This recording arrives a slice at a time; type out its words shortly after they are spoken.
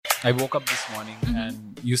I woke up this morning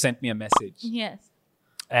and you sent me a message. Yes.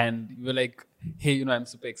 And you were like, hey, I'm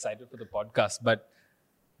super excited for the podcast, but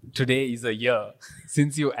today is a year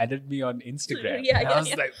since you added me on Instagram. Yeah, and I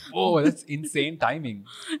was like, whoa, that's insane timing.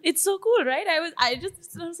 It's so cool, right? I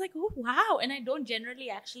was like, oh wow. And I don't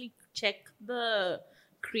generally actually check the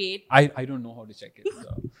create. I don't know how to check it.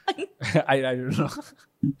 So. I don't know.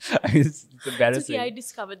 It's embarrassing. Okay, I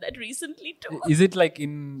discovered that recently too. Is it like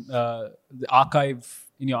in the archive,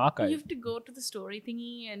 in your archive? You have to go to the story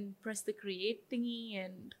thingy and press the create thingy,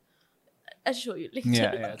 and I'll show you later.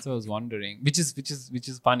 Yeah. So I was wondering, which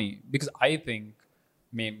is funny because I think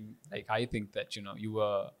that you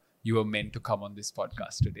were meant to come on this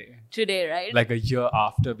podcast today. Today, right? Like a year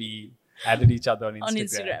after we added each other on Instagram. On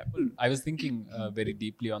Instagram. I was thinking very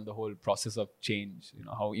deeply on the whole process of change.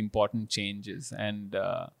 How important change is, and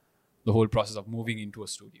the whole process of moving into a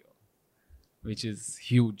studio, which is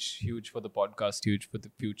huge for the podcast, huge for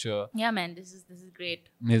the future. Yeah, man, this is great.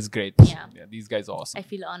 It's great. Yeah, these guys are awesome. I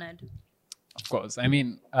feel honored. Of course. I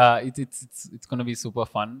mean, it's going to be super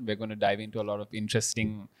fun. We're going to dive into a lot of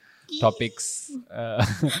interesting topics,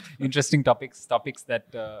 topics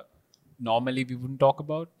that normally we wouldn't talk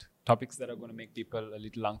about, topics that are going to make people a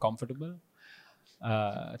little uncomfortable,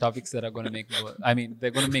 topics that are going to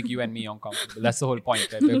they're going to make you and me uncomfortable. That's the whole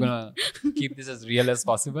point, right? We're going to keep this as real as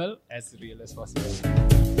possible. The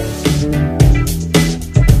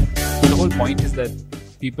whole point is that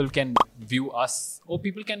people can view us, or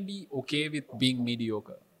people can be okay with being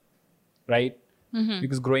mediocre, right?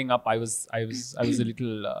 Because growing up, I was a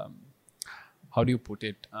little. How do you put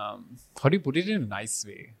it? How do you put it in a nice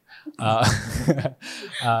way?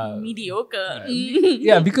 Mediocre.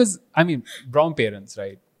 Yeah, because brown parents,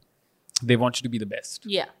 right? They want you to be the best.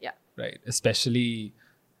 Yeah. Right, especially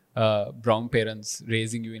brown parents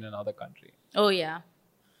raising you in another country. Oh yeah.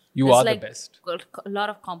 You There's are like the best. A lot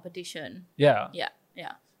of competition. Yeah.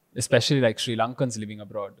 Especially like Sri Lankans living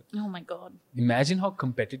abroad. Oh my god. Imagine how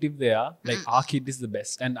competitive they are. Like our kid is the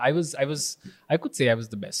best, and I could say I was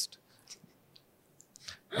the best.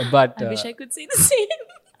 But I wish I could say the same.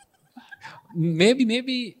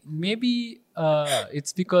 maybe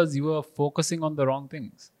it's because you were focusing on the wrong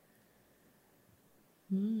things,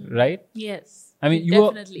 right? Yes. I mean,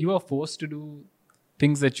 definitely. you were forced to do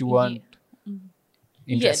things that you weren't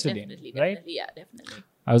interested in, right? Yeah, definitely.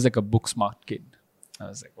 I was like a book smart kid. I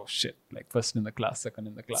was like, oh shit, like first in the class, second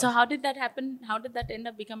in the class. So how did that happen? How did that end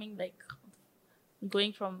up becoming like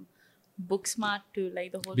going from book smart to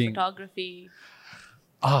like the whole photography?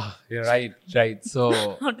 You're right.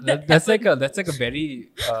 So that's like a very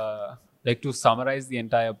like to summarize the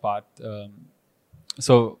entire part.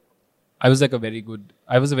 So I was a very good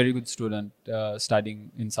student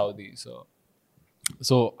studying in Saudi.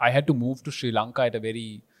 So I had to move to Sri Lanka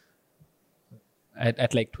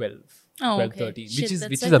at like 12. Oh, 12, okay. 13, Shit,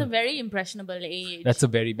 which is a very impressionable age. That's a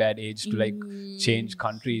very bad age to like change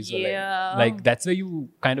countries. Yeah. Or like that's where you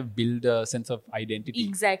kind of build a sense of identity.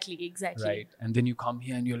 Exactly. Right. And then you come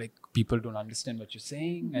here and you're like, people don't understand what you're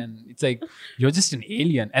saying. And it's like, you're just an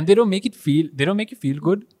alien. And they don't make you feel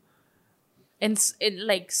good. And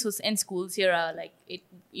in schools here are like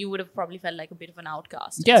you would have probably felt like a bit of an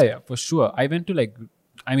outcast. Yeah, for sure. I went to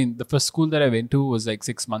the first school that I went to was like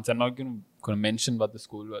 6 months. I'm not going to mention what the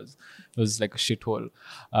school was. It was like a shithole.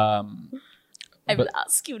 I will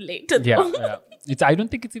ask you later. Yeah. I don't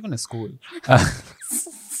think it's even a school.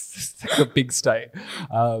 It's like a pigsty.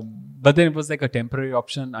 But then it was like a temporary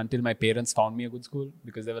option until my parents found me a good school,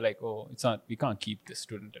 because they were like, oh, we can't keep this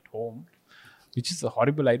student at home, which is a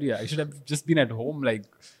horrible idea. I should have just been at home, like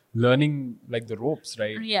learning like the ropes,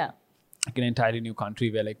 right? Yeah. Like an entirely new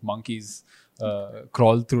country where like monkeys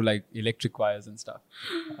crawl through like electric wires and stuff.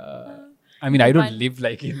 I don't live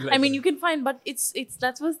like in. Like, you can find, but that's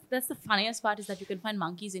the funniest part is that you can find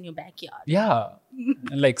monkeys in your backyard. Yeah,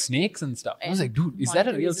 and like snakes and stuff. I was like, dude, is that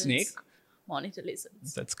a real snake? Monitor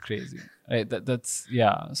lizards. That's crazy. Right, that's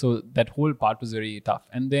yeah. So that whole part was very tough,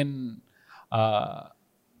 and then I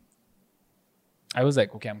was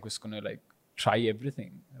like, okay, I'm just gonna like try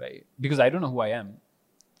everything, right? Because I don't know who I am.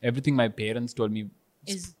 Everything my parents told me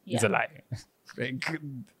is a lie. Like,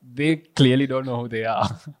 they clearly don't know who they are.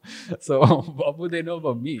 So what would they know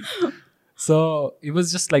about me? So it was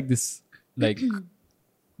just like this like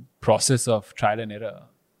process of trial and error,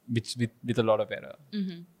 which with a lot of error.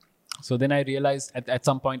 Mm-hmm. So then I realized at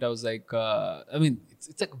some point I was like,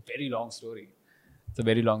 it's like a very long story. It's a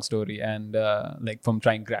very long story, and like from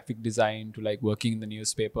trying graphic design to like working in the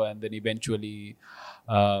newspaper, and then eventually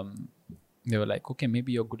they were like, okay,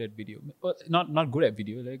 maybe you're good at video. Well, not good at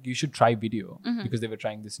video. Like, you should try video, because they were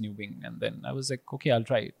trying this new wing. And then I was like, okay, I'll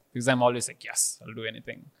try it, because I'm always like, yes, I'll do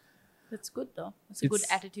anything. That's good though. It's a good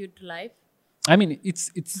attitude to life. I mean,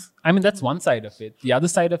 that's one side of it. The other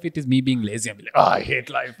side of it is me being lazy. I'm like, I hate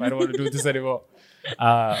life. I don't want to do this anymore.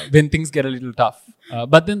 When things get a little tough.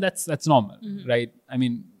 But then that's normal, right? I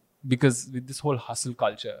mean, because with this whole hustle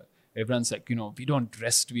culture, everyone's like, we don't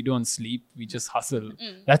rest, we don't sleep, we just hustle.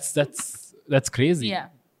 That's crazy. Yeah.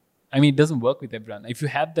 I mean, it doesn't work with everyone. If you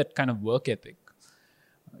have that kind of work ethic,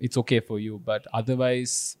 it's okay for you. But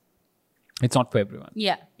otherwise, it's not for everyone.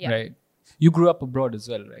 Yeah. Right? You grew up abroad as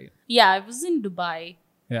well, right? Yeah, I was in Dubai.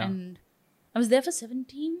 Yeah. And I was there for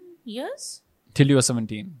 17 years. Till you were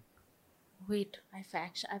 17. Wait, I've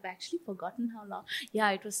actually forgotten how long. Yeah,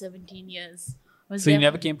 it was 17 years. So you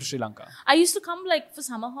never came to Sri Lanka? I used to come like for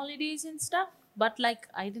summer holidays and stuff, but like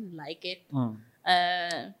I didn't like it.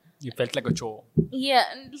 You felt like a chore. Yeah,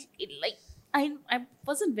 and I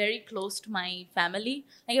wasn't very close to my family.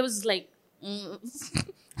 Like I was like,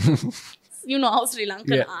 you know how Sri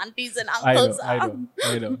Lankan aunties and uncles are.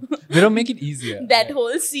 I know. They don't make it easier. That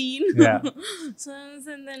whole scene. Yeah. So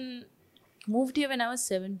and then moved here when I was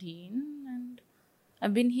 17, and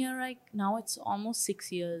I've been here like now it's almost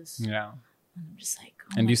 6 years. Yeah. And I'm just like,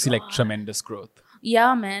 and you see like tremendous growth.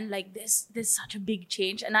 Yeah, man. Like there's such a big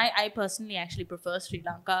change, and I personally actually prefer Sri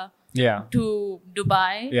Lanka. Yeah. To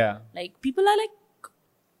Dubai. Yeah. Like people are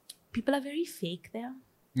very fake there.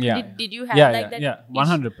 Yeah. Did you have that? Yeah.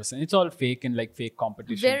 100%. It's all fake and like fake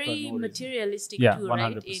competition. Very for no materialistic reason. too,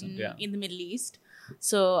 100%, right? In the Middle East.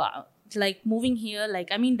 So like moving here, like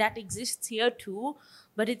I mean that exists here too,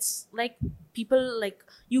 but it's like people like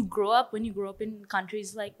when you grow up in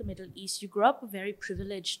countries like the Middle East, you grow up a very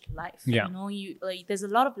privileged life. Yeah. You know, you like there's a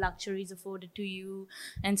lot of luxuries afforded to you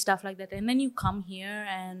and stuff like that, and then you come here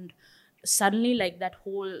and suddenly like that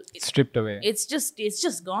whole stripped away. It's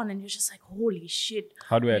just gone, and you're just like, holy shit.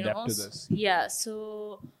 How do I adapt to this? Yeah,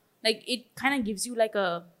 so like it kind of gives you like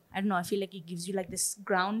I don't know, I feel like it gives you like this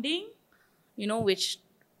grounding, which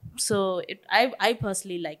I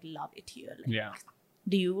personally like love it here. Like, yeah.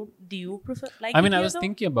 Do you prefer like? I mean, I was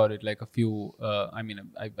thinking about it like a few.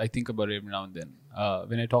 I think about it every now and then.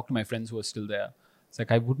 When I talk to my friends who are still there, it's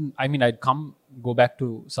like I'd go back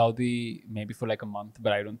to Saudi maybe for like a month,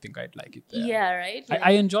 but I don't think I'd like it there. Yeah, right.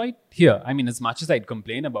 I enjoy it here. I mean, as much as I'd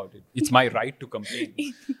complain about it, it's my right to complain.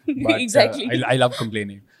 But, exactly. I love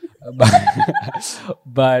complaining,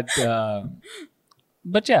 but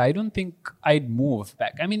yeah, I don't think I'd move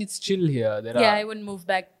back. I mean, it's chill here. I wouldn't move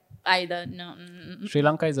back either. No. Sri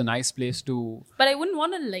Lanka is a nice place to. But I wouldn't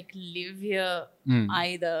want to like live here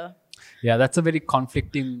either. Yeah, that's a very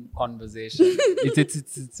conflicting conversation.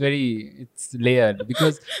 It's layered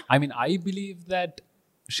because I mean I believe that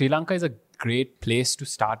Sri Lanka is a great place to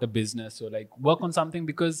start a business or like work on something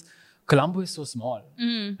because Colombo is so small.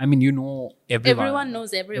 I mean, everyone. Everyone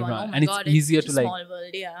knows everyone. Oh my and God, it's easier it's to such a like small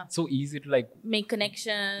world. Yeah. So easy to like make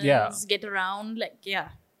connections. Yeah. Get around. Like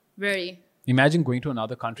very. Imagine going to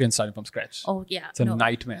another country and starting from scratch. Oh yeah, it's a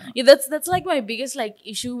nightmare. Yeah, that's like my biggest like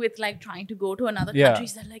issue with like trying to go to another country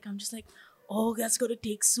is that like I'm just like, oh, that's gonna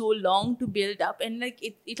take so long to build up, and like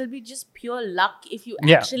it'll be just pure luck if you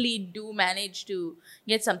actually do manage to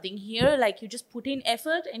get something here. Like you just put in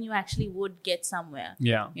effort and you actually would get somewhere.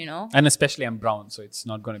 Yeah, And especially I'm brown, so it's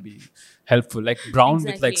not gonna be helpful. Like brown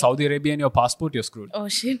with like Saudi Arabia in your passport, you're screwed. Oh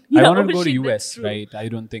shit! I wanted to go to US, right? I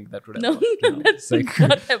don't think that would have worked, that's like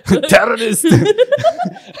not happening. terrorist.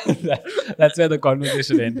 That's where the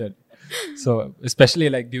conversation ended. So especially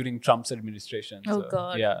like during Trump's administration. Oh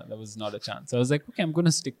God. Yeah, there was not a chance. I was like, okay, I'm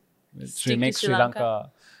gonna make Sri Lanka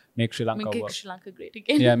work. Sri Lanka great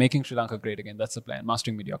again. Yeah, making Sri Lanka great again. That's the plan.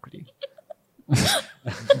 Mastering mediocrity.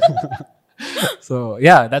 So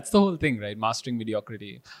yeah, that's the whole thing, right? Mastering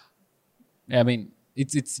mediocrity. I mean,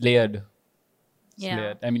 it's layered.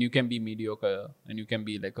 Layered. I mean, you can be mediocre and you can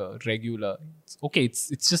be like a regular. It's okay.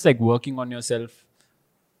 It's just like working on yourself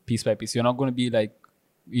piece by piece. You're not going to be like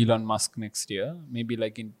Elon Musk next year. Maybe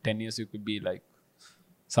like in 10 years you could be like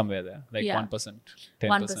somewhere there, like 1%,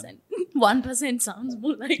 10%. 1% sounds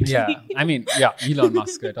more likely. Yeah, I mean, Elon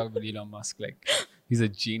Musk. I talk about Elon Musk. Like he's a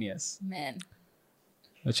genius, man.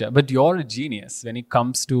 But you're a genius when it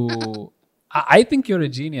comes to. I think you're a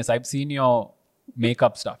genius. I've seen your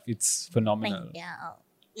makeup stuff. It's phenomenal.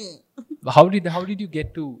 How did you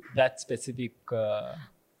get to that specific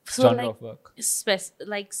genre of work?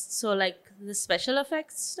 Like the special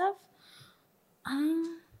effects stuff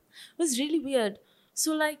was really weird.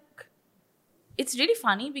 So like it's really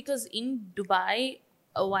funny because in Dubai,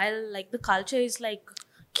 while like the culture is like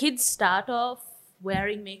kids start off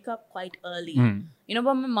wearing makeup quite early.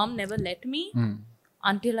 But my mom never let me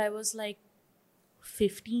until I was like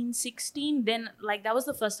 15, 16, then like that was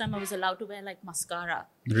the first time I was allowed to wear like mascara.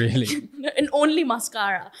 Really? And only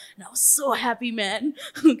mascara. And I was so happy, man.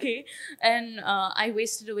 Okay. And I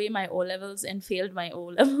wasted away my O-levels and failed my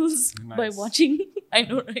O-levels by watching. I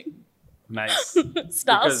know, right? Nice.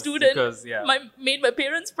 Star student. Because, made my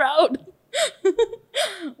parents proud.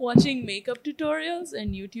 Watching makeup tutorials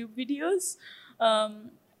and YouTube videos.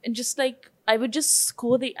 And just like, I would just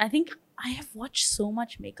score I think I have watched so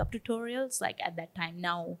much makeup tutorials like at that time.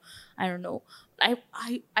 Now, I don't know.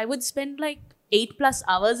 I would spend like 8+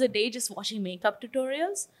 hours a day just watching makeup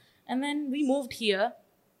tutorials. And then we moved here.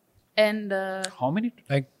 And how many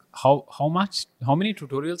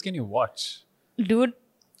tutorials can you watch? Dude,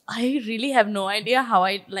 I really have no idea how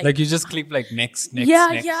I like. Like you just click like next.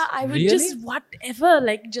 Yeah. I would just whatever,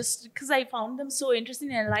 like just because I found them so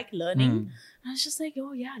interesting and I like learning. I was just like,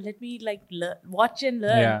 oh yeah, let me like watch and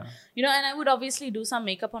learn. Yeah. You know, and I would obviously do some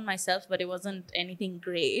makeup on myself, but it wasn't anything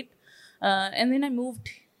great. And then I moved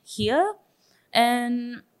here,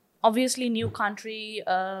 and obviously new country.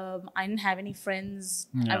 I didn't have any friends.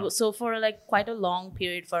 Yeah. So for like quite a long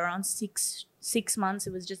period, for around six months,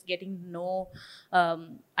 it was just getting to know. I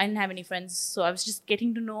didn't have any friends, so I was just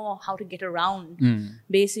getting to know how to get around,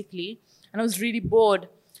 basically. And I was really bored.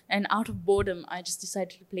 And out of boredom, I just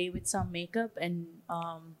decided to play with some makeup, and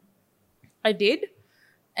I did.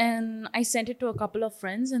 And I sent it to a couple of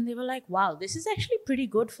friends, and they were like, "Wow, this is actually pretty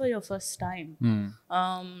good for your first time."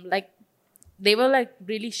 Like, they were like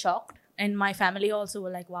really shocked, and my family also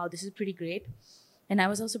were like, "Wow, this is pretty great." And I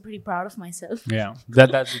was also pretty proud of myself. Yeah,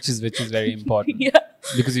 that which is very important. Yeah,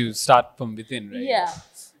 because you start from within, right? Yeah,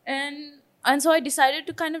 and so I decided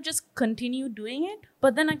to kind of just continue doing it,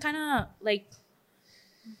 but then I kind of like.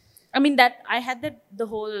 I mean, I had the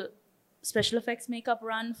whole special effects makeup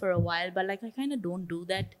run for a while, but like I kind of don't do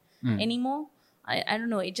that anymore. I don't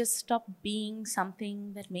know. It just stopped being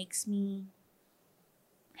something that makes me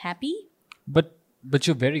happy. But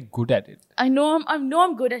you're very good at it. I know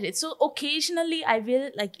I'm good at it. So occasionally I will,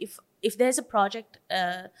 like, if there's a project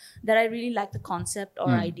that I really like the concept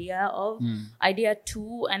or idea of, idea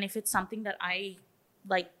to, and if it's something that I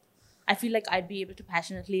like, I feel like I'd be able to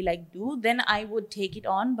passionately like do, then I would take it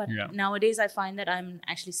on. But nowadays I find that I'm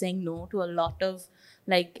actually saying no to a lot of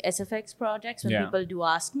like SFX projects when people do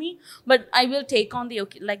ask me. But I will take on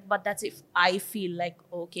but that's if I feel like,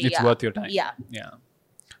 okay, it's worth your time. Yeah.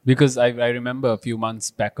 Because I remember a few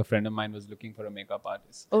months back, a friend of mine was looking for a makeup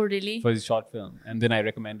artist. Oh, really? For his short film. And then I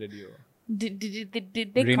recommended you. Did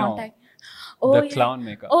they Reno, contact? the clown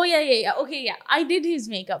makeup. Oh, yeah. Okay, yeah. I did his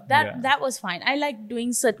makeup. That was fine. I like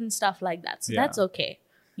doing certain stuff like that. So that's okay.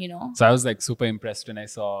 You know? So I was like super impressed when I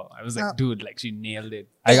was like, dude, like she nailed it.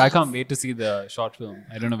 I can't wait to see the short film.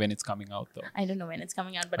 I don't know when it's coming out though. I don't know when it's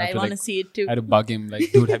coming out, but I want to see it too. I had to bug him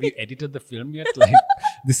like, dude, have you edited the film yet? Like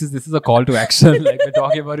this is a call to action. Like we're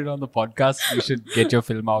talking about it on the podcast. You should get your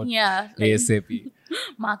film out ASAP.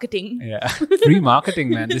 Marketing. Yeah. Free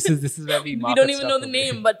marketing, man. This is where we market. We don't even know the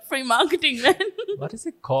name, but free marketing, man. What is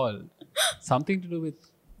it called? Something to do with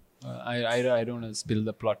I don't want to spill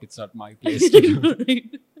the plot. It's not my place to do.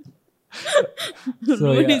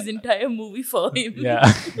 So, ruin his entire movie for him. Yeah.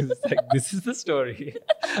 It's like, this is the story.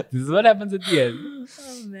 This is what happens at the end.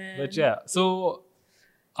 Oh, man. But yeah. So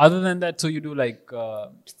other than that, so you do like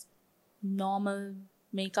normal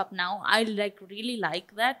makeup now. I really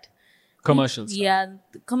like that. Commercials. Yeah,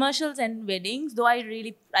 commercials and weddings. Though I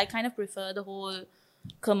kind of prefer the whole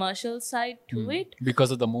commercial side to it.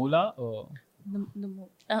 Because of the moolah or?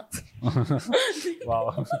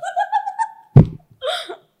 Wow.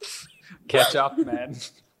 Catch up, man.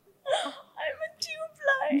 I'm a tube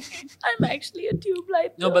light. I'm actually a tube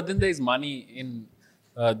light. No, but then there's money in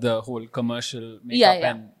the whole commercial makeup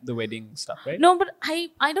and the wedding stuff, right? No, but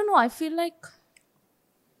I don't know. I feel like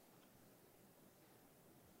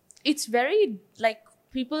it's very like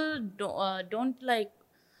people don't like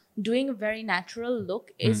doing a very natural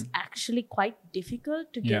look is actually quite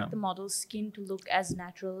difficult to get the model's skin to look as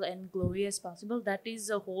natural and glowy as possible. That is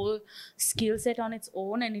a whole skill set on its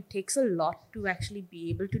own, and it takes a lot to actually be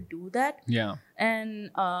able to do that. Yeah.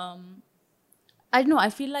 And I don't know, I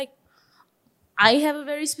feel like I have a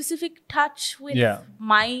very specific touch with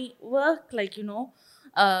my work, like, you know.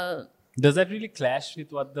 Does that really clash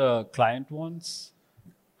with what the client wants?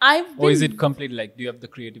 Or is it completely like, do you have the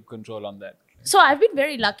creative control on that? So I've been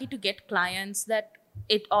very lucky to get clients that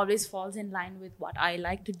it always falls in line with what I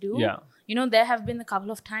like to do. Yeah. You know, there have been a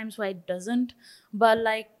couple of times where it doesn't, but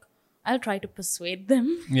like I'll try to persuade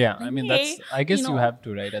them. Yeah. Like, I mean, I guess you have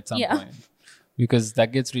to, right, at some point. Because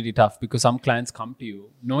that gets really tough, because some clients come to you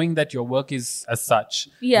knowing that your work is as such,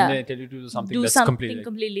 Yeah, and they tell you to do something that's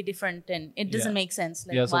completely different, and it doesn't make sense.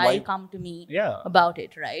 Like, so why come to me about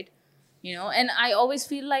it, right? You know, and I always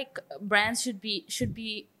feel like brands should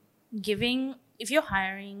be giving, if you're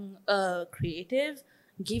hiring a creative,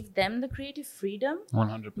 give them the creative freedom.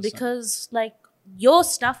 100%. Because like your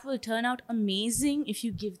stuff will turn out amazing if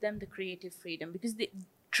you give them the creative freedom, because they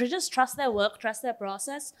just trust their work, trust their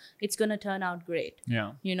process. It's gonna turn out great.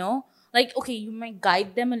 Yeah. You know, like, okay, you might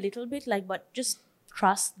guide them a little bit, like, but just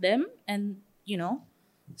trust them, and you know,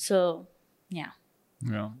 so yeah.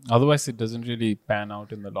 Yeah. Otherwise, it doesn't really pan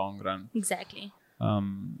out in the long run. Exactly.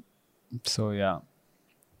 So yeah.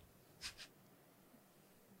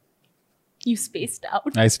 You spaced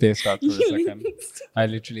out. I spaced out for a second. I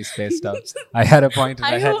literally spaced out. I had a point and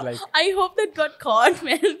I hope that got caught,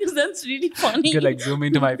 man, because that's really funny. You could like zoom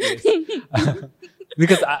into my face.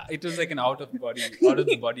 Because it was like an out of the body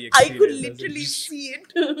experience. I could literally see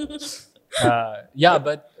it. Yeah,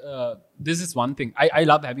 but this is one thing. I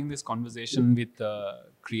love having this conversation with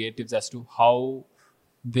creatives as to how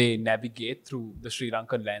they navigate through the Sri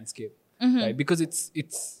Lankan landscape, right? Because it's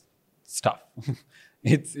tough.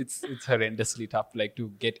 It's horrendously tough, like, to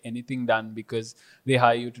get anything done, because they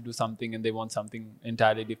hire you to do something and they want something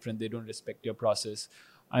entirely different. They don't respect your process.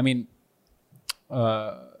 I mean,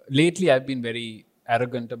 lately I've been very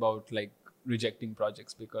arrogant about like rejecting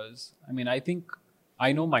projects, because I mean, I think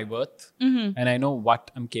I know my worth and I know what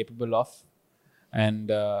I'm capable of,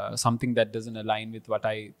 and something that doesn't align with what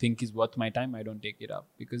I think is worth my time, I don't take it up,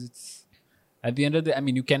 because it's, at the end of the day, I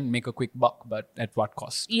mean, you can make a quick buck, but at what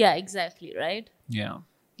cost? Yeah, exactly, right? Yeah.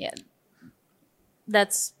 Yeah.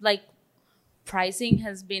 That's like, pricing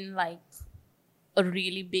has been like a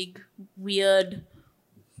really big, weird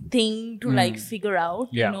thing to like figure out,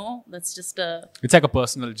 you know? That's just it's like a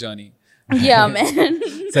personal journey. Yeah, man.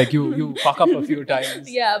 It's like you fuck up a few times.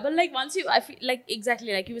 Yeah, but like once I feel like,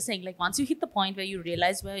 exactly like you were saying, like once you hit the point where you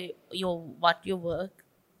realize what your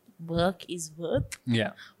work is worth.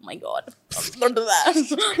 Yeah. Oh my God. Don't do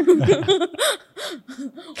that.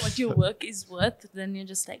 What your work is worth, then you're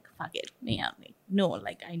just like, fuck it. Yeah. Like, no,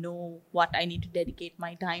 like I know what I need to dedicate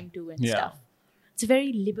my time to and stuff. It's a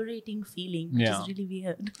very liberating feeling, which is really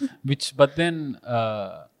weird. But then,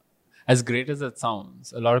 as great as that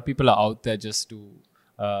sounds, a lot of people are out there just to,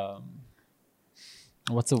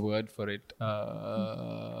 what's the word for it?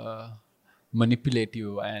 Manipulate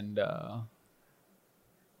you and,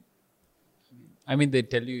 I mean, they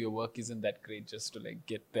tell you your work isn't that great just to like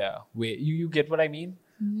get their way. You get what I mean?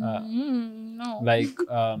 No. Like,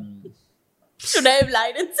 should I have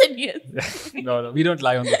lied and said yes? No, we don't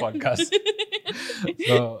lie on the podcast.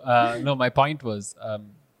 So, no, my point was,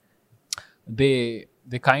 they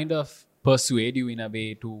kind of persuade you in a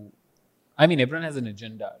way to, I mean, everyone has an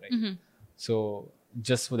agenda, right? So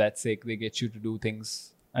just for that sake, they get you to do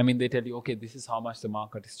things. I mean, they tell you, okay, this is how much the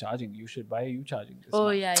market is charging. Why are you charging this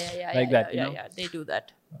much? Yeah. Like that, you know? Yeah, they do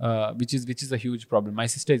that. Which is a huge problem. My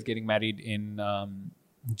sister is getting married in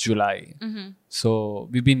July. So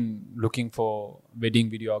we've been looking for wedding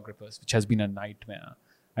videographers, which has been a nightmare.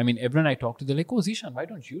 I mean, everyone I talk to, they're like, oh, Zishan, why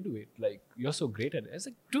don't you do it? Like, you're so great at it. I was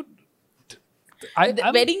like, dude,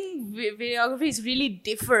 wedding videography is really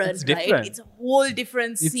different, it's different, right? It's a whole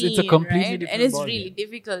different scene, it's a completely right? different And it's ball, really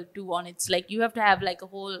difficult to on. It's like you have to have like a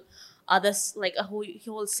whole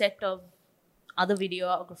whole set of other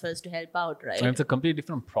videographers to help out, right? And it's a completely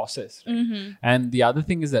different process, right? And the other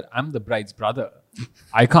thing is that I'm the bride's brother.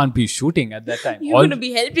 I can't be shooting at that time. You're going to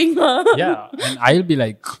be helping her. Yeah, and I'll be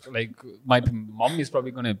like my mom is probably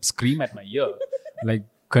going to scream at my ear, like,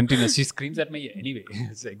 continuous. She screams at me anyway.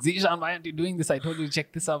 It's like, Zishan, why aren't you doing this? I told you to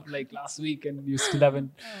check this out like last week and you still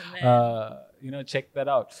haven't, checked that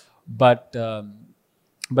out. But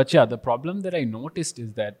yeah, the problem that I noticed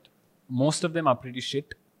is that most of them are pretty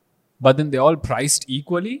shit, but then they're all priced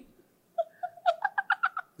equally.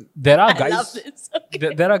 There are guys. I love this.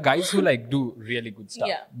 Okay. There are guys who like do really good stuff,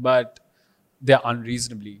 but they're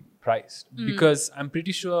unreasonably priced because I'm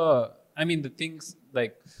pretty sure. I mean, the things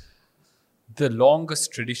like, the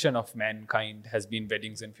longest tradition of mankind has been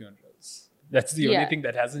weddings and funerals. That's the only thing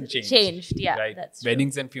that hasn't changed. Right? That's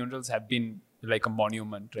Weddings and funerals have been like a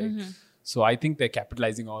monument, right? So I think they're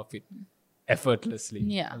capitalizing off it effortlessly.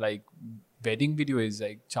 Yeah. Like, wedding video is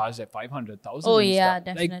like charged at 500,000. Oh yeah,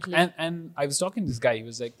 definitely. Like, and I was talking to this guy. He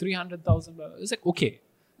was like 300,000. It's like, okay,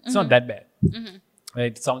 it's not that bad. Right?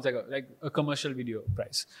 It sounds like a commercial video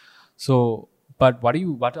price. So, but what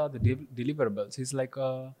are the deliverables? He's like,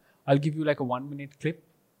 I'll give you like a 1-minute clip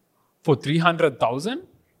for 300,000.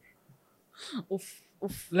 Oof.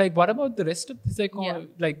 like, what about the rest of this?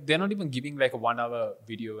 Like, they're not even giving like a 1 hour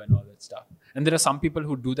video and all that stuff. And there are some people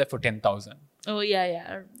who do that for 10,000. Oh,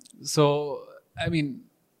 yeah. So, I mean,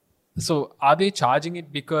 so are they charging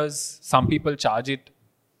it because some people charge it,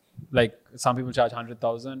 like some people charge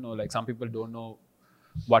 100,000, or like some people don't know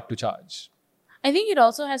what to charge? I think it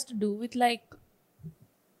also has to do with like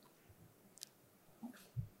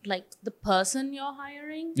the person you're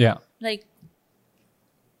hiring. Yeah. Like,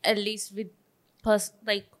 at least with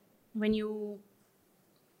like when you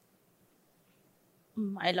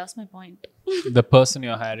I lost my point. The person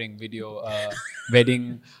you're hiring, video,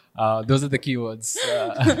 wedding, those are the keywords.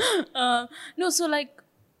 No, so like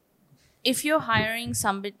if you're hiring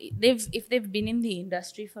somebody, if they've been in the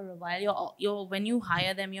industry for a while, you're when you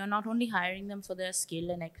hire them, you're not only hiring them for their skill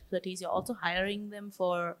and expertise, you're also hiring them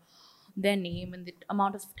for their name and the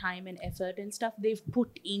amount of time and effort and stuff they've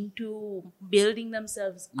put into building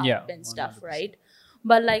themselves up and stuff, 100%. Right?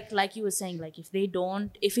 But like you were saying, like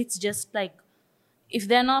if it's just like, if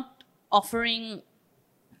they're not offering,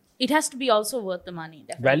 it has to be also worth the money,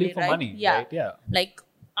 definitely. Value for right? money, yeah. Right? Yeah. Like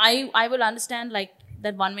I will understand like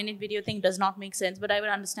that 1 minute video thing does not make sense, but I would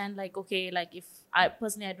understand like, okay, like if I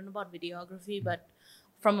personally, I don't know about videography, but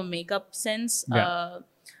from a makeup sense,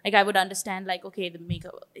 like I would understand like, okay, the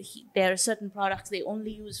makeup, there are certain products they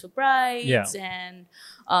only use for brides, and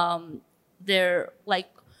they're like,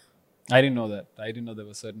 I didn't know that. I didn't know there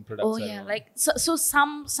were certain products. Oh yeah, like so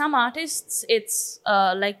some artists, it's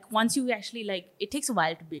like once you actually like, it takes a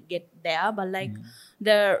while to get there, but like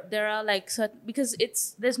there are like certain, because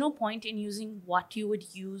there's no point in using what you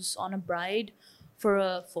would use on a bride for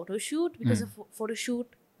a photo shoot, because a photo shoot,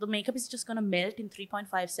 the makeup is just gonna melt in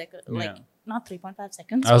 3.5 seconds. Like not 3.5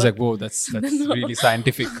 seconds. I was like, whoa, that's really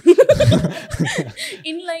scientific.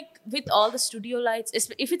 In like with all the studio lights,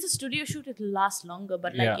 if it's a studio shoot, it'll last longer.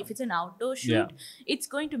 But like if it's an outdoor shoot, it's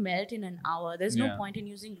going to melt in an hour. There's no point in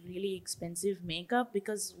using really expensive makeup,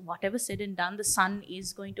 because whatever said and done, the sun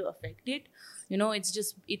is going to affect it. You know,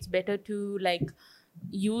 it's better to like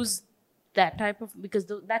use that type of, because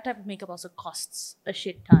that type of makeup also costs a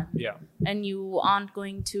shit ton. Yeah. And you aren't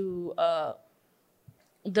going to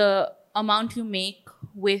the amount you make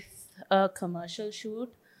with a commercial shoot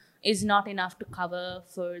is not enough to cover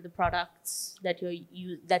for the products that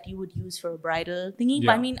you would use for a bridal thingy.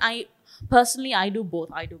 I mean, I personally, I do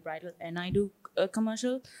both. I do bridal and I do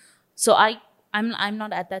commercial. So I'm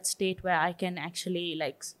not at that state where I can actually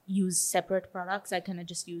like use separate products. I kind of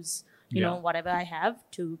just use you know whatever I have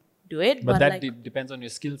to do it. But that like, depends on your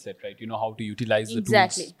skill set, right? You know how to utilize the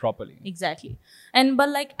tools properly. Exactly. And but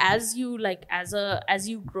like as you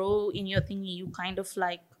grow in your thingy, you kind of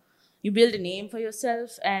like, you build a name for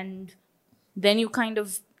yourself, and then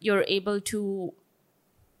you're able to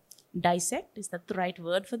dissect. Is that the right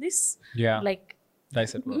word for this? Yeah. Like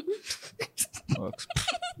dissect works.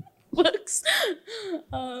 Works.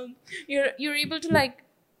 You're able to like,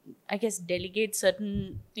 I guess, delegate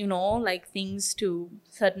certain, like things to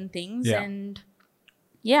certain things. Yeah. And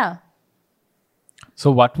So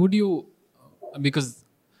what would you, because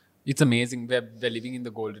it's amazing, we're living in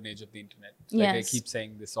the golden age of the internet. Like I keep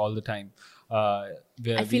saying this all the time. I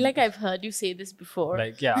feel like I've heard you say this before.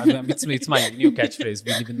 Like, I mean, it's my new catchphrase.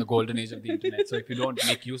 We live in the golden age of the internet. So if you don't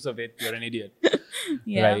make use of it, you're an idiot.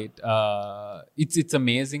 Right? It's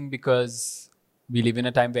amazing because we live in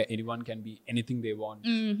a time where anyone can be anything they want,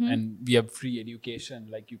 and we have free education.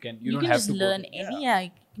 Like you don't have just to learn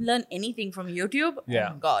learn anything from YouTube. Yeah.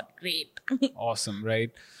 Oh my God, great. Awesome,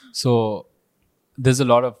 right? So there's a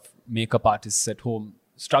lot of makeup artists at home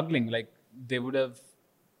struggling. Like they would have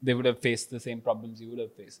faced the same problems you would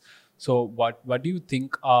have faced. So what do you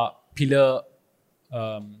think are pillar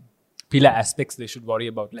aspects they should worry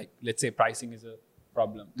about? Like, let's say pricing is a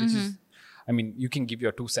problem, which is, I mean, you can give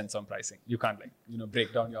your 2 cents on pricing. You can't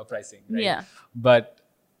break down your pricing, right? Yeah. But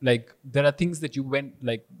like there are things that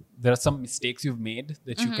there are some mistakes you've made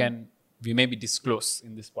that we maybe disclose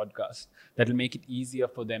in this podcast that will make it easier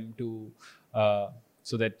for them to,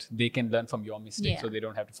 so that they can learn from your mistakes, so they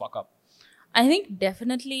don't have to fuck up. I think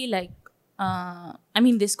definitely like, I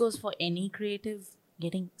mean, this goes for any creative,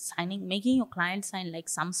 making your client sign like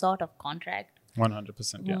some sort of contract.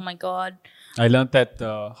 100%. Yeah. Oh my God. I learned that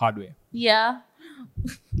the hard way. Yeah.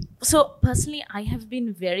 So personally, I have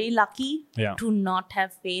been very lucky to not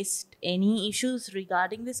have faced any issues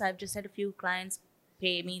regarding this. I've just had a few clients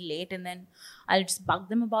pay me late, and then I'll just bug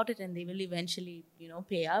them about it, and they will eventually,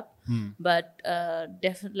 pay up. But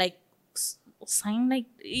definitely, like sign like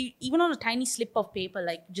even on a tiny slip of paper,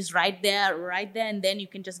 like just write there, and then you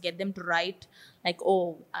can just get them to write like,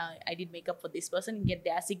 oh, I did makeup for this person, and get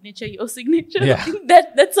their signature, your signature. Yeah.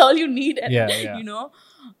 That's all you need. And, yeah. You know,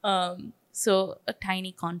 so a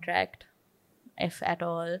tiny contract, if at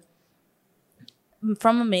all.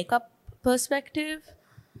 From a makeup perspective,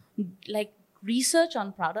 like research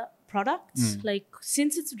on products, like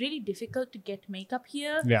since it's really difficult to get makeup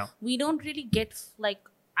here, we don't really get like,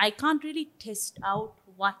 I can't really test out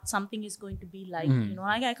what something is going to be like. You know,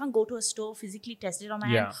 I can't go to a store, physically test it on my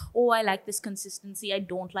hand. Oh, I like this consistency, I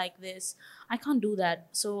don't like this. I can't do that.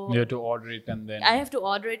 So you have to order it, and then I have to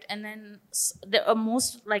order it, and then there are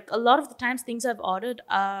most, like a lot of the times things I've ordered,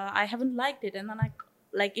 I haven't liked it, and then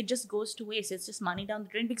like it just goes to waste. It's just money down the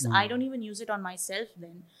drain, because I don't even use it on myself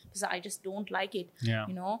then, because I just don't like it.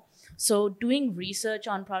 You know, so doing research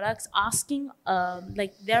on products, asking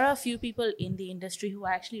like there are a few people in the industry who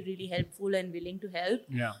are actually really helpful and willing to help.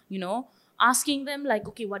 You know, asking them like,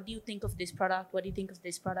 okay, what do you think of this product, what do you think of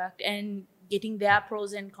this product, and getting their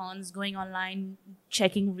pros and cons, going online,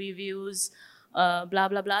 checking reviews, blah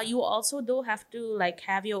blah blah. You also though have to like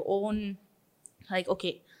have your own, like,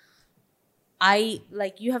 okay,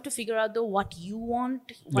 you have to figure out though what you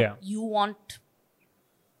want, you want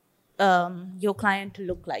your client to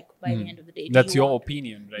look like by the end of the day. That's your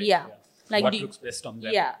opinion, right? Like what looks best on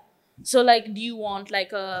them. So like, do you want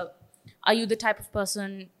like are you the type of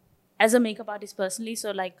person, as a makeup artist personally,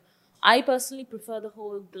 so like I personally prefer the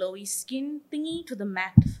whole glowy skin thingy to the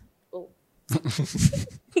matte.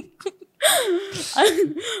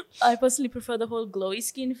 I personally prefer the whole glowy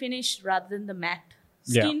skin finish rather than the matte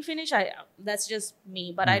skin finish. That's just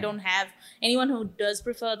me, but I don't have anyone who does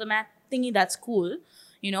prefer the matte thingy. That's cool,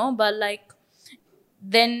 you know, but like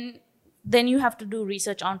then you have to do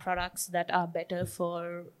research on products that are better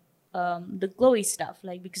for the glowy stuff,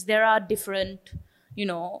 like, because there are different, you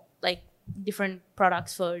know, like different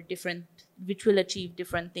products for different, which will achieve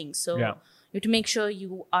different things. So you have to make sure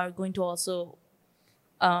you are going to also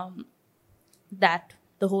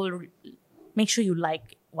make sure you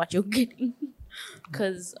like what you're getting.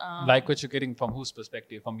 Because like what you're getting from whose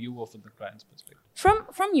perspective? From you or from the client's perspective?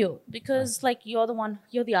 From you, because like you're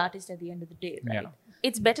the artist at the end of the day, right?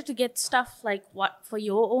 It's better to get stuff like what for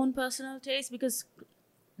your own personal taste, because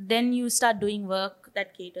then you start doing work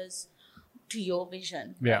that caters to your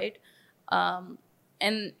vision, right?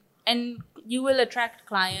 And you will attract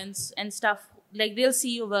clients and stuff, like they'll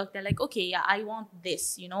see your work, they're like, okay, yeah, I want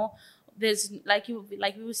this, you know. There's like we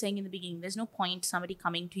were saying in the beginning, there's no point somebody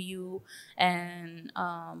coming to you and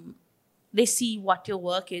they see what your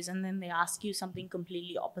work is and then they ask you something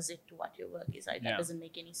completely opposite to what your work is. Right? That doesn't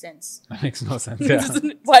make any sense. That makes no sense.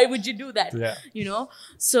 Why would you do that? You know,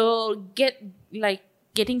 so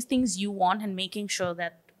getting things you want and making sure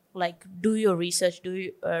that like do your research, do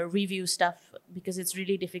your, review stuff, because it's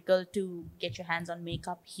really difficult to get your hands on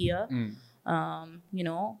makeup here. You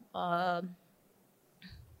know,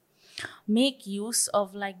 make use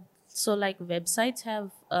of like, so like websites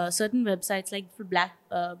have certain websites, like for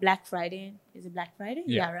Black Friday. Is it Black Friday?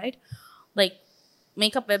 Yeah, right. Like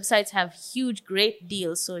makeup websites have huge great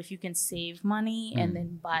deals, so if you can save money and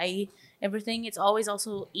then buy everything, it's always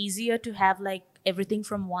also easier to have like everything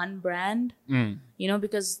from one brand, you know,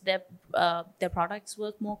 because their products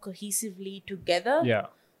work more cohesively together.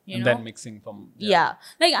 You know? Then mixing from like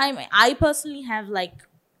I personally have like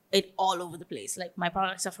it all over the place. Like my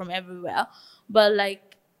products are from everywhere, but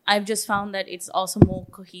like I've just found that it's also more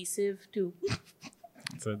cohesive too.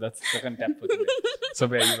 So that's the second tap for today. So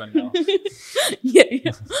we're even now.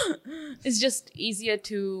 It's just easier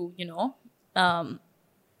to, you know,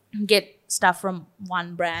 get stuff from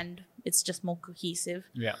one brand. It's just more cohesive.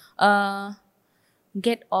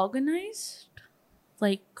 Get organized,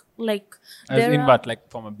 like as in what, like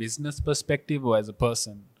from a business perspective or as a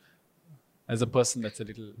person? As a person, that's a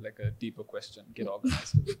little like a deeper question. Get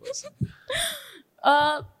organized as a person.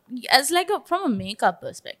 As like from a makeup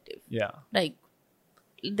perspective. Like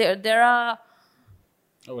there are.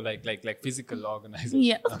 Oh, like physical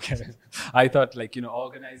organization. Okay. I thought like, you know,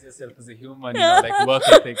 organize yourself as a human, you know, like work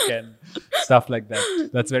ethic and stuff like that.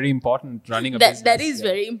 That's very important running a business. That is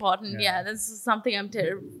very important. That's something I'm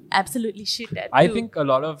absolutely shit at. I think a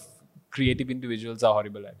lot of creative individuals are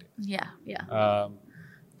horrible at it.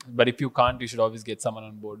 But if you can't, you should always get someone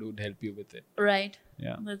on board who would help you with it. Right.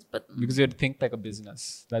 Because you have to think like a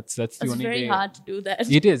business. That's the only way. It's very hard to do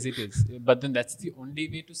that. It is. But then that's the only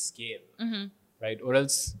way to scale. Right? Or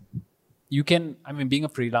else you can, I mean, being a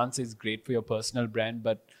freelancer is great for your personal brand,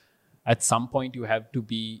 but at some point you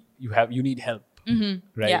need help.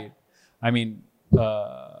 Right? I mean,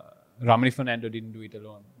 Ramani Fernando didn't do it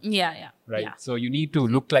alone. Yeah. Right. Yeah. So you need to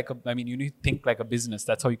look like you need to think like a business.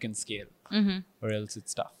 That's how you can scale. Or else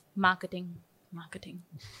it's tough. Marketing. Marketing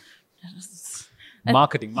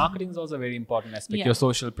is also a very important aspect. Yeah. Your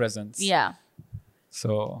social presence. Yeah.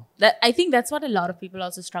 So I think that's what a lot of people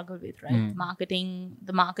also struggle with, right? Marketing,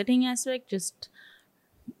 the marketing aspect. Just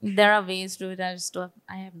there are ways to it. I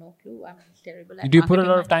have no clue. I'm terrible at. Do you put a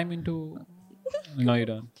lot of time into? No, you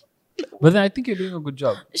don't. But then I think you're doing a good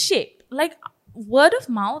job. Shit, like word of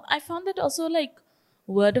mouth. I found that also like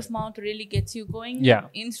word of mouth really gets you going. Yeah.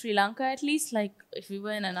 In Sri Lanka, at least, like if we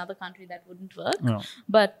were in another country, that wouldn't work. No.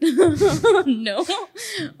 But no.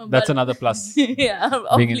 That's another plus. Yeah.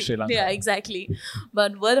 Being in Sri Lanka. Yeah, exactly.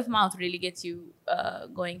 But word of mouth really gets you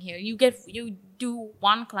going here. You do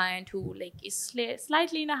one client who like is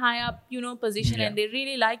slightly in a high up, position, and they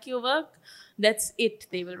really like your work. That's it.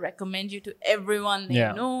 They will recommend you to everyone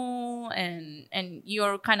they know, and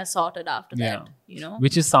you're kind of sorted after that.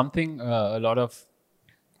 Which is something a lot of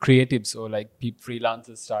creatives or like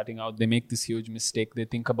freelancers starting out, they make this huge mistake. They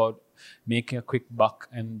think about making a quick buck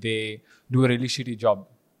and they do a really shitty job.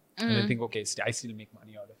 And they think, okay, I still make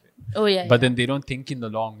money out of it. Oh, yeah. But then they don't think in the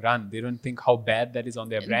long run. They don't think how bad that is on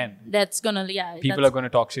their brand. That's gonna, People are going to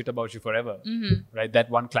talk shit about you forever. Right? That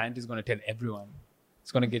one client is going to tell everyone.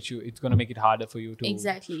 It's going to make it harder for you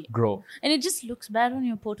to grow. And it just looks bad on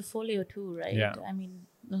your portfolio too, right? Yeah. I mean...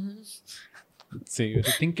 So you have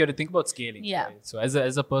to think about scaling. Yeah. Right? So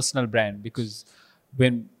as a personal brand, because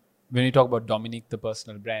when you talk about Dominique, the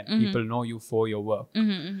personal brand, people know you for your work,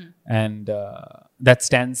 and that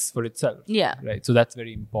stands for itself. Yeah. Right. So that's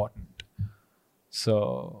very important.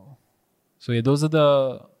 So yeah, those are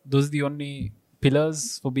the only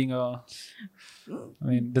pillars for being a. I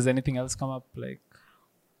mean, does anything else come up? Like,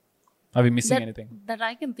 are we missing anything that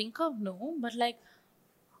I can think of? No, but like.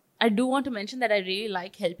 I do want to mention that I really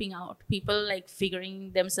like helping out people, like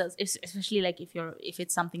figuring themselves, especially like if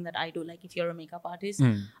it's something that I do, like if you're a makeup artist,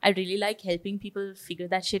 I really like helping people figure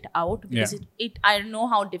that shit out, because I know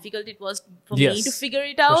how difficult it was for me to figure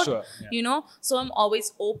it out, for sure. So I'm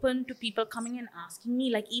always open to people coming and asking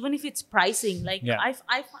me, like even if it's pricing, like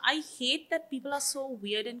I hate that people are so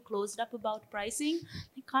weird and closed up about pricing.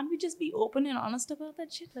 Like, can't we just be open and honest about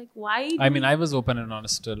that shit? Like, why? I mean, I was open and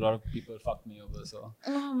honest. A lot of people fucked me over, so.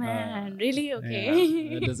 Oh man. Really? Okay.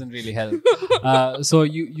 Yeah, that doesn't really help. So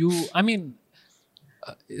I mean,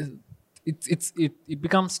 it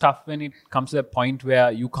becomes tough when it comes to a point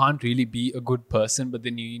where you can't really be a good person, but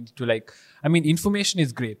then you need to information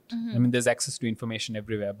is great. I mean, there's access to information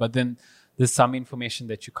everywhere, but then there's some information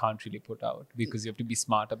that you can't really put out because you have to be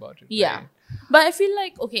smart about it. Yeah. Right? But I feel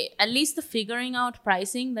like, okay, at least the figuring out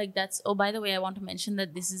pricing, like that's, oh, by the way, I want to mention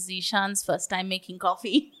that this is Zishan's first time making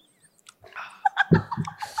coffee. I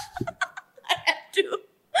had to.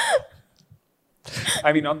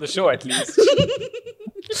 I mean, on the show at least.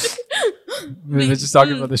 We were just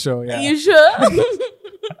talking about the show, yeah. Are you sure?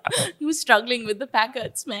 He was struggling with the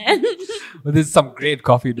packets, man. But this is some great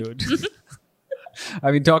coffee, dude.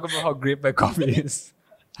 I mean, talk about how great my coffee is.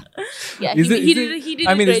 Yeah, he did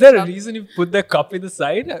I mean, is there a reason you put the cup in the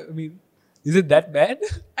side? I mean, is it that bad?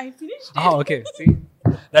 I finished it. Oh, okay. See,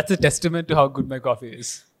 that's a testament to how good my coffee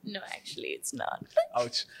is. No, actually, it's not.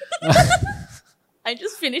 Ouch. I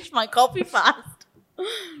just finished my coffee fast.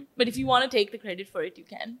 But if you want to take the credit for it, you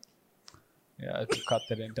can. Yeah, I have to cut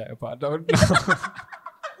that entire part out.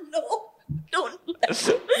 No, don't.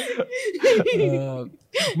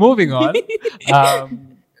 Moving on.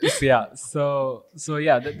 So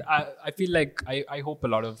yeah, I feel like I hope a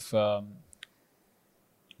lot of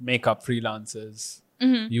makeup freelancers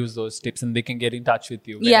use those tips and they can get in touch with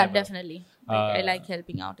you. Yeah, definitely. I like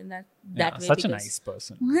helping out in that way. Such a nice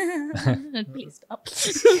person. Please stop.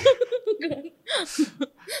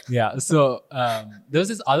 Yeah. So there was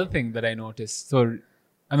this other thing that I noticed. So,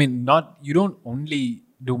 I mean, you don't only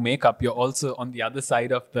do makeup. You're also on the other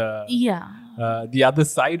side of the other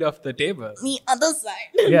side of the table. The other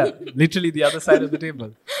side. Yeah, literally the other side of the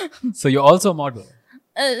table. So you're also a model.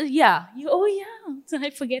 Yeah. So I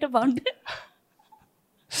forget about that.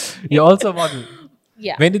 You're also a model.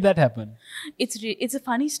 Yeah. When did that happen? It's a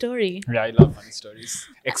funny story. Yeah, I love funny stories.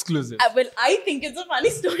 Exclusive. Well, I think it's a funny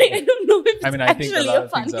story. I don't know if it's I think a lot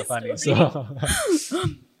of things are funny.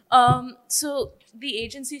 So the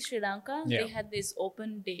agency Sri Lanka, they had this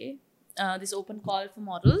open day, this open call for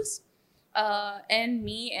models, and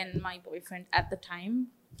me and my boyfriend at the time,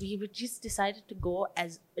 we just decided to go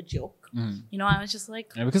as a joke. I was just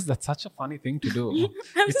like... Yeah, because that's such a funny thing to do.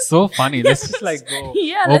 It's so funny. Let's just go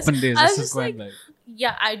open days. Let's just go and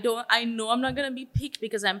yeah, I know I'm not gonna be picked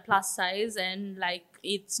because I'm plus size, and like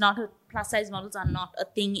it's not plus size models are not a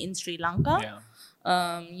thing in Sri Lanka. Yeah.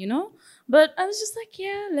 But I was just like,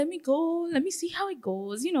 yeah, let me go. Let me see how it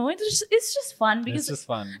goes. It's just fun because it's just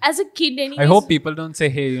fun. As a kid, anyways, I hope people don't say,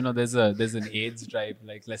 hey, there's an AIDS drive.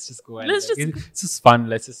 Like, let's just go and it's just fun.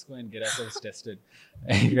 Let's just go and get ourselves tested.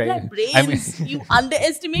 Right? Brains. You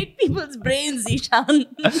underestimate people's brains, Ishan.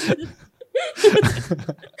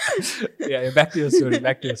 Yeah, back to your story.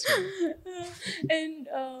 And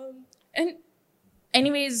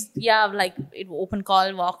anyways, yeah, like it open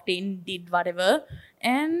call, walked in, did whatever,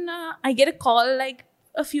 and I get a call like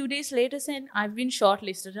a few days later saying I've been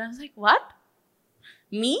shortlisted. And I was like, what?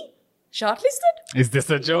 Me? Shortlisted? Is this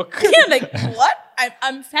a joke? Yeah, like what?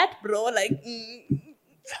 I'm fat, bro. Like,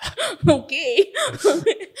 okay.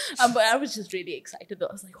 But I was just really excited. I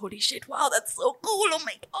was like, holy shit, wow, that's so cool. Oh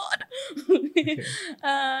my god.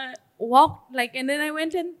 Walked like, and then I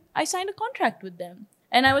went and I signed a contract with them.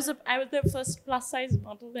 And I was their first plus size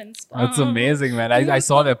model and stuff. That's amazing, man. I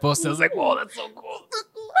saw their poster. I was like, whoa, that's so cool.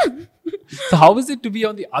 So how is it to be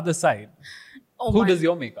on the other side? Who does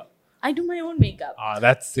your makeup? I do my own makeup.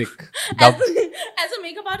 That's sick. As a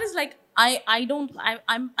makeup artist, like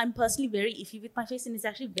I'm personally very iffy with my face, and it's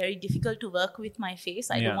actually very difficult to work with my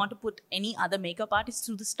face. I don't want to put any other makeup artist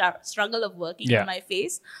through the struggle of working on my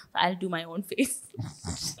face. So I'll do my own face.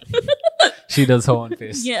 She does her own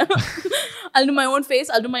face. Yeah. I'll do my own face,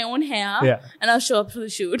 I'll do my own hair, and I'll show up for the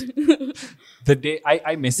shoot. The day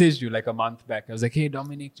I messaged you like a month back, I was like, hey,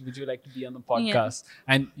 Dominic, would you like to be on the podcast? Yeah.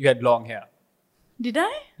 And you had long hair. Did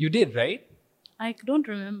I? You did, right? I don't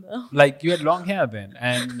remember. Like, you had long hair then.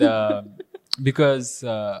 And because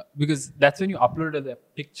that's when you uploaded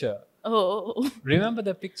that picture. Oh. Remember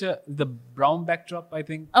the picture, the brown backdrop, I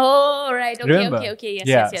think? Oh, right. Okay, remember? Okay.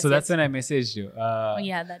 Yes. So that's when I messaged you. That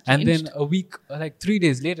changed. And then a week, like 3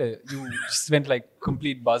 days later, you just went like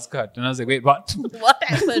complete buzz cut. And I was like, wait, what? What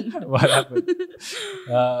happened? What happened?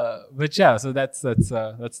 But yeah, so that's I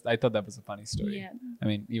thought that was a funny story. Yeah. I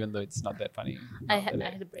mean, even though it's not that funny. I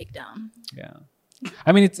had a breakdown. Yeah.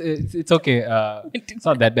 I mean, it's okay. It's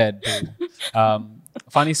not that bad too.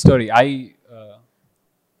 Funny story.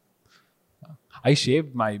 I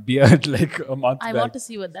shaved my beard like a month back. I want to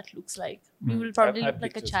see what that looks like. You will probably look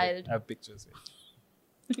like a child. I have pictures.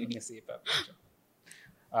 Let me see if I have pictures.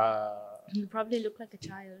 You probably look like a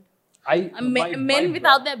child. Men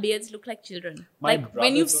without their beards look like children. Like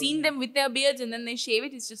when you've seen them with their beards and then they shave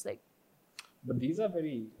it, it's just like. But these are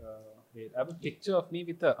very. Wait, I have a picture of me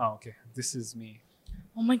with a. Okay, this is me.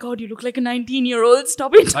 Oh my god, you look like a 19-year-old.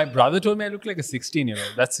 Stop it. My brother told me I look like a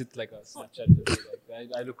 16-year-old. That's it, like a Snapchat video.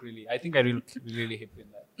 I look really. I think I look really hip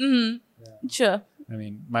in that. Mm-hmm. Yeah. Sure. I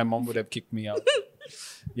mean, my mom would have kicked me out.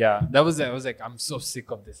 Yeah, that was. I was like, I'm so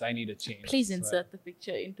sick of this. I need a change. Please insert the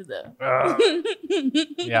picture into the.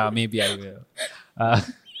 Yeah, maybe I will.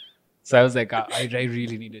 So I was like, I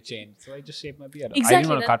really need a change. So I just shaved my beard. Exactly. I didn't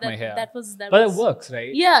want to cut my hair. But it works,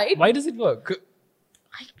 right? Yeah. Why does it work?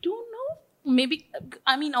 I don't know. Maybe.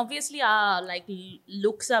 I mean, obviously, our like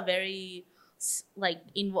looks are very like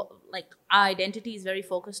our identity is very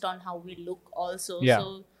focused on how we look. Also,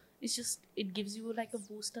 so it's just it gives you like a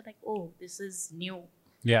booster. Like, oh, this is new.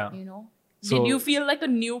 Yeah. So, did you feel like a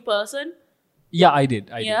new person? Yeah, I did.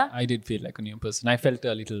 I did feel like a new person. I felt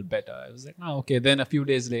a little better. I was like, okay. Then a few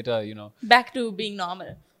days later, back to being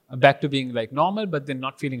normal. Back to being like normal, but then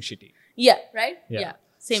not feeling shitty. Yeah. Right. Yeah.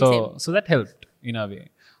 Same. So that helped in a way.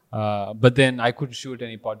 But then I couldn't shoot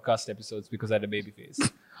any podcast episodes because I had a baby face.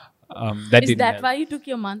 Is that why you took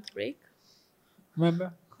your month break?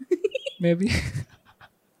 Remember? Maybe.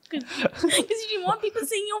 Because you didn't want people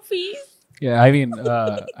seeing your face. Yeah, I mean,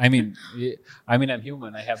 I'm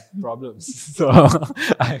human. I have problems, so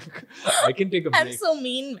I can take a break. I'm so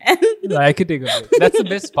mean, man. I can take a break. That's the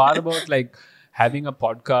best part about like having a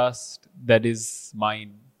podcast that is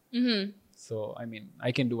mine. Mm-hmm. So I mean,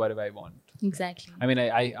 I can do whatever I want. Exactly. I mean,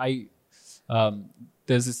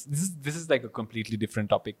 there's this is like a completely different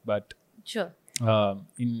topic, but sure.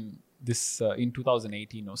 In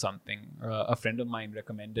 2018 or something, a friend of mine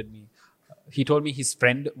recommended me. He told me his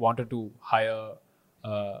friend wanted to hire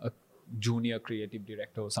a junior creative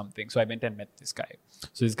director or something. So I went and met this guy.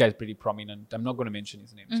 So this guy is pretty prominent. I'm not going to mention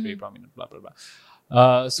his name. He's very prominent, blah, blah,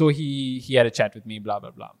 blah. So he had a chat with me, blah,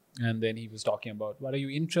 blah, blah. And then he was talking about, what are you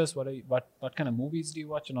interested? What kind of movies do you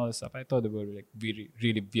watch and all this stuff? I thought they were like really,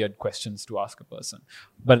 really weird questions to ask a person.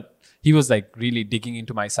 But he was like really digging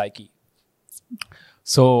into my psyche.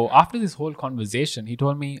 So after this whole conversation, he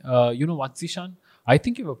told me, you know what, Zishan? I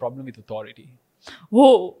think you have a problem with authority.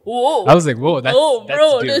 Whoa. I was like, whoa, that's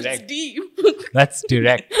direct. That's deep. That's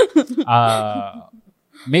direct.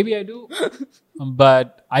 Maybe I do,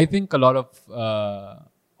 but I think a lot of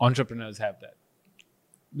entrepreneurs have that,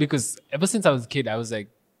 because ever since I was a kid, I was like,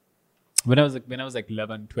 when I was like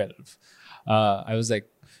 11, 12, I was like,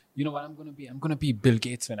 you know what I'm gonna be? I'm gonna be Bill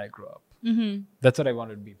Gates when I grow up. Mm-hmm. That's what I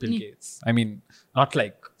wanted to be, Bill Gates. I mean, not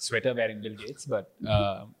like sweater wearing Bill Gates, but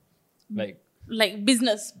like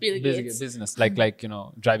business Bill Gates. Business, like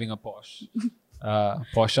driving a Porsche.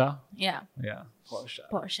 Porsche. Yeah. Porsche.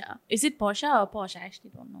 Porsche. Is it Porsche or Porsche? I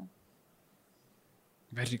actually don't know.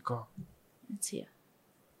 Very cool. It's here.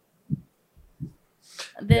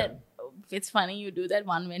 It's funny you do that.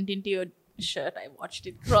 One went into your shirt. I watched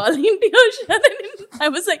it crawl into your shirt, and I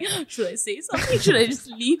was like, should I say something? Should I just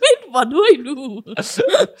leave it? What do I do?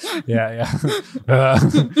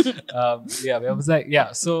 I was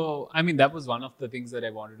like, so I mean, that was one of the things that I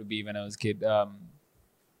wanted to be when I was a kid.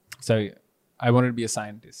 So I wanted to be a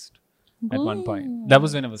scientist at one point. That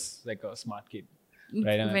was when I was like a smart kid.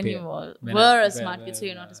 Right? When you were a smart kid, so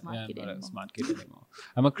you're not a smart kid anymore. I'm not a smart kid anymore.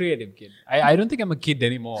 I'm a creative kid. I don't think I'm a kid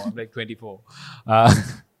anymore. I'm like 24.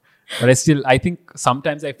 But I think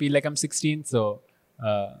sometimes I feel like I'm 16. So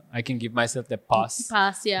I can give myself that pass.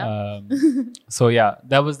 So yeah,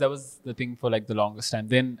 that was the thing for like the longest time.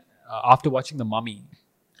 Then after watching The Mummy.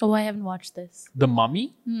 Oh, I haven't watched this. The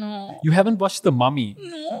Mummy? No. You haven't watched The Mummy?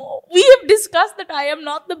 No. We have discussed that I am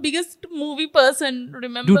not the biggest movie person,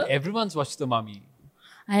 remember? Dude, everyone's watched The Mummy.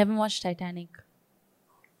 I haven't watched Titanic.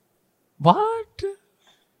 What?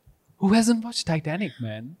 Who hasn't watched Titanic,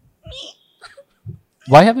 man? Me.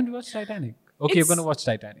 Why haven't you watched Titanic? Okay, you're going to watch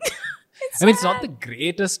Titanic. I mean, it's not the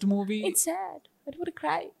greatest movie. It's sad. I would have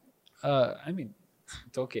cried. I mean,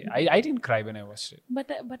 it's okay. I didn't cry when I watched it.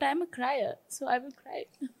 But I'm a crier, so I will cry.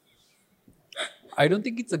 I don't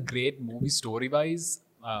think it's a great movie story-wise.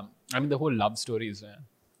 I mean, the whole love story is...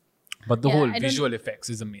 but the whole visual effects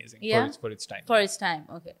is amazing for its time. For its time,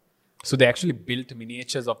 okay. So they actually built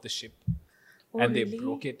miniatures of the ship. And they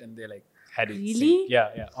broke it and they like had it. Really?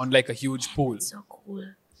 Yeah. On like a huge pool. That's so cool.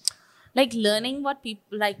 Like learning what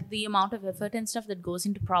people, like the amount of effort and stuff that goes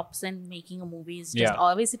into props and making a movie is just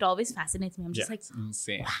it always fascinates me. I'm just like, it's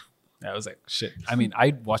insane. Wow. I was like, shit. I mean,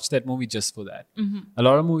 I'd watch that movie just for that. Mm-hmm. A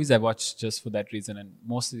lot of movies I watch just for that reason. And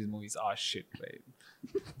most of these movies are shit, right?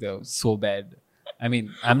 They're so bad. I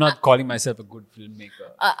mean, I'm not calling myself a good filmmaker.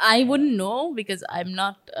 I wouldn't know because I'm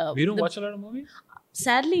not. You don't watch a lot of movies?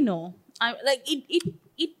 Sadly, no. I like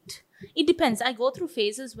it depends. I go through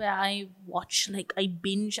phases where I watch, like I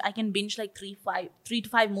can binge like 3 to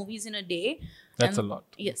 5 movies in a day. That's a lot.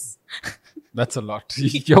 Yes. That's a lot.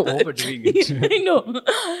 You're overdoing it. I know.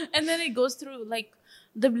 And then it goes through like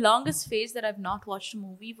the longest phase that I've not watched a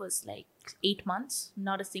movie was like 8 months.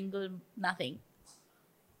 Not a single nothing.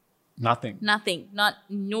 Nothing.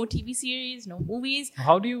 No TV series, no movies.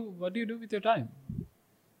 What do you do with your time?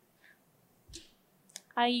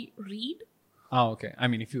 I read. Oh, okay. I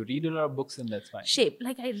mean, if you read a lot of books, then that's fine.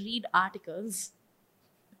 Like I read articles.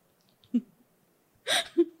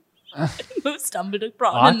 Stumbled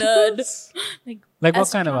upon a nerd. Like what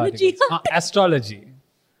kind of articles? Astrology.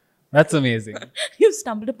 That's amazing. You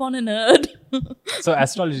stumbled upon a nerd. So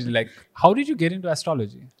astrology, like, how did you get into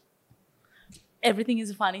astrology? Everything is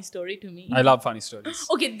a funny story to me. I love funny stories.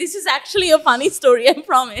 Okay, this is actually a funny story, I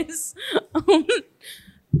promise.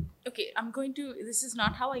 Okay, this is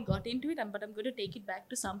not how I got into it, but I'm going to take it back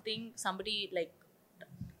to somebody like,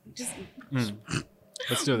 just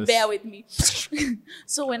let's do this. Bear with me.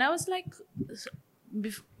 So when I was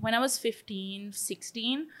 15,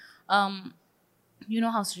 16, you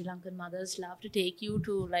know how Sri Lankan mothers love to take you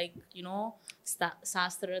to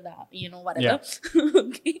Sastra, whatever. Yeah.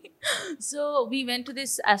 Okay. So we went to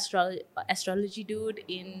this astrology dude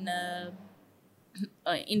in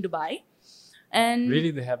Dubai. And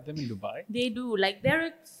really, they have them in Dubai? They do. Like there are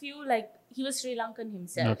a few, like he was Sri Lankan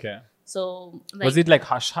himself. Okay. So was it like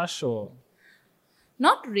hush hush or?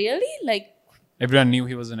 Not really. Like everyone knew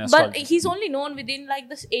he was an astrologer. But he's only known within like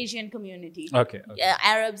this Asian community. Okay.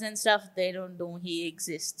 Arabs and stuff, they don't know he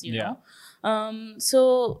exists, you know.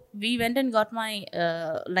 So we went and got my,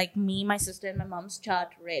 my sister and my mom's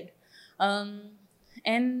chart read.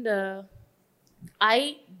 And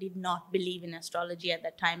I did not believe in astrology at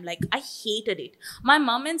that time. Like I hated it. My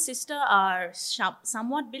mom and sister are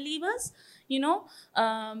somewhat believers, you know,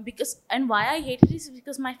 and why I hated it is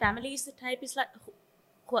because my family is the type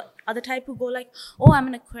who go like, oh, I'm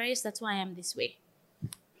an Aquarius, that's why I'm this way.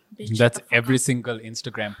 Bitch, that's every single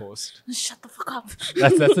Instagram post. Shut the fuck up.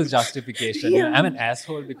 That's a justification. Yeah. I'm an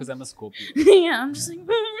asshole because I'm a Scorpio. Yeah, I'm just like,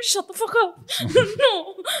 shut the fuck up.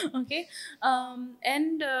 No. Okay.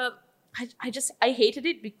 And I hated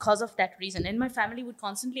it because of that reason. And my family would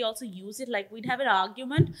constantly also use it. Like, we'd have an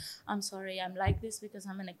argument. I'm sorry, I'm like this because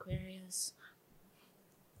I'm an Aquarius.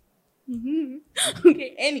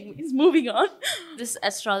 Okay, anyways, moving on. This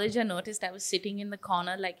astrologer noticed I was sitting in the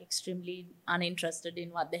corner, like extremely uninterested in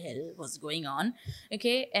what the hell was going on.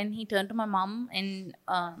 Okay, and he turned to my mom and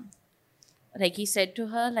like he said to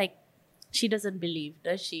her, like, she doesn't believe,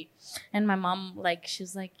 does she? And my mom, like,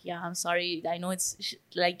 she's like, yeah, I'm sorry, I know it's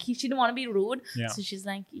like she didn't want to be rude, so she's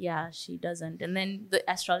like, yeah, she doesn't. And then the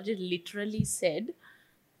astrologer literally said,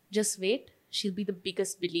 just wait, she'll be the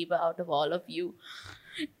biggest believer out of all of you.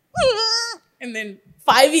 And then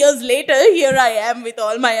 5 years later, here I am with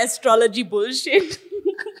all my astrology bullshit.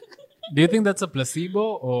 Do you think that's a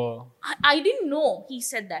placebo or? I didn't know he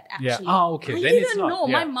said that, actually. Yeah. Okay. I then didn't it's not. know.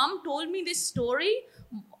 Yeah. My mom told me this story.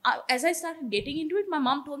 As I started getting into it, my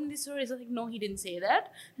mom told me this story. I was like, no, he didn't say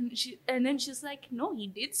that. And then she's like, no, he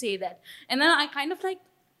did say that. And then I kind of like,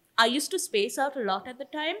 I used to space out a lot at the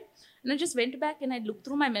time. And I just went back and I looked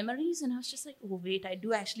through my memories and I was just like, oh, wait, I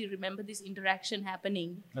do actually remember this interaction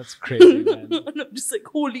happening. That's crazy, man. And I'm just like,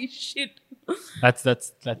 holy shit. That's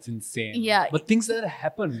insane. Yeah. But things that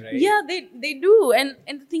happen, right? Yeah, they do. And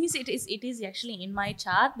the thing is, it is actually in my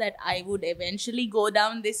chart that I would eventually go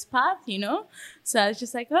down this path, you know? So I was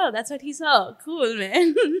just like, oh, that's what he saw. Cool,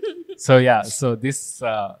 man. So when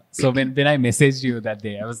I messaged you that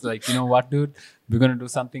day, I was like, you know what, dude? We're going to do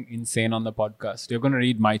something insane on the podcast. You're going to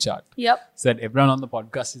read my chart. Yep. So that everyone on the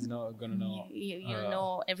podcast is going to know. You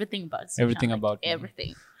know everything about Zishan, everything about me.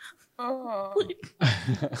 Everything. Oh.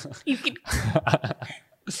 You can...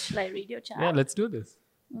 Shall I read your chart? Yeah, let's do this.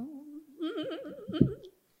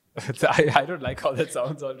 I don't like how that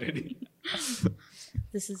sounds already.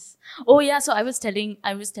 This is... Oh, yeah. So I was telling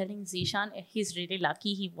Zishan, he's really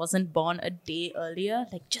lucky he wasn't born a day earlier.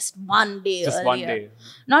 Like, just 1 day earlier. Just 1 day.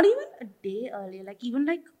 Not even a day earlier. Like, even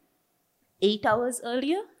like 8 hours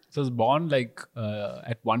earlier. So he was born like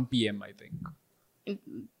at 1 p.m., I think.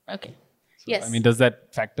 Okay. So, yes. I mean, does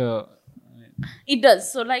that factor... It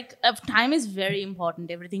does. So, like, time is very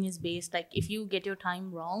important. Everything is based, like, if you get your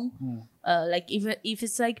time wrong, like, if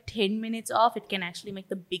it's like 10 minutes off, it can actually make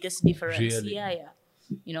the biggest difference. Really? Yeah.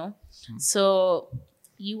 You know? So,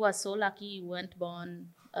 you are so lucky you weren't born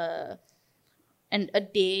and a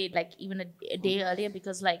day, like, even a day earlier,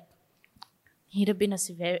 because, like, he'd have been a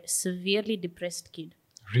severely depressed kid.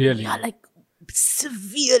 Really? Yeah, like,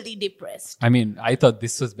 severely depressed. I mean, I thought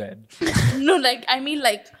this was bad. No, like, I mean,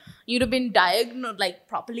 like, you'd have been diagnosed, like,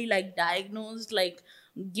 properly, like, diagnosed, like,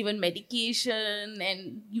 given medication,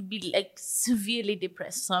 and you'd be, like, severely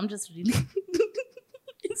depressed. So I'm just really,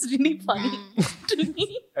 it's really funny to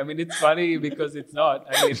me. I mean, it's funny because it's not.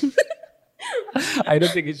 I mean, I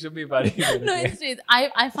don't think it should be funny. No, it's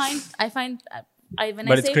I find when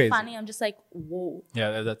But I it's say crazy. funny, I'm just like, whoa.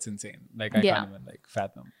 Yeah, that's insane. Like, I can't even, like,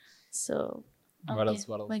 fathom. So, okay. What else?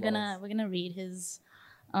 We're gonna read his,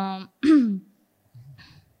 I'm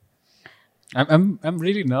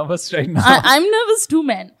really nervous right now. I'm nervous too,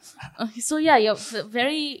 man. So yeah, you're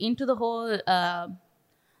very into the whole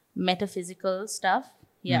metaphysical stuff.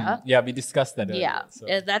 Yeah. Yeah, we discussed that earlier. Yeah, So.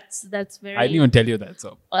 that's very. I didn't even tell you that.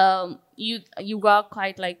 So you are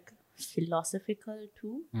quite like philosophical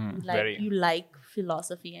too. Very. You like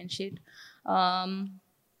philosophy and shit.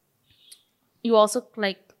 You also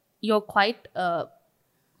like, you're quite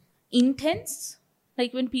intense.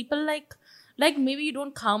 Like, when people like maybe you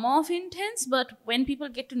don't come off intense, but when people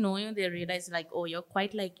get to know you, they realize, like, oh, you're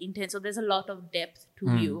quite like intense. So there's a lot of depth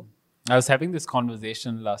to you. I was having this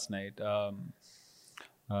conversation last night,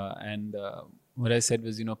 and what I said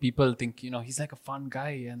was, people think, he's like a fun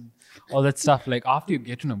guy and all that stuff. Like, after you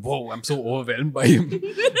get to know, whoa, I'm so overwhelmed by him.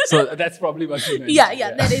 So that's probably what you meant.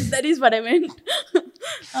 Yeah. That is what I meant.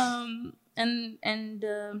 And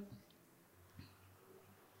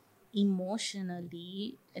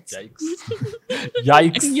emotionally, it's Yikes.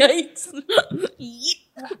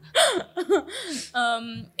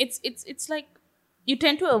 It's like you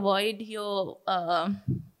tend to avoid your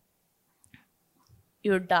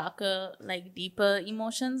darker, like, deeper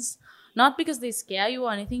emotions, not because they scare you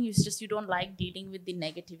or anything. It's just you don't like dealing with the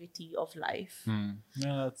negativity of life.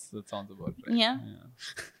 Yeah, that sounds about right. Yeah.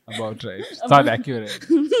 About right. It's not accurate.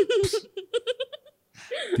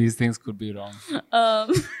 These things could be wrong.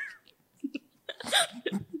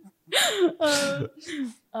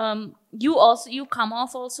 You come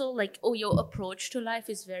off also like, oh, your approach to life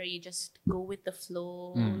is very just go with the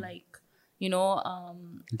flow, like,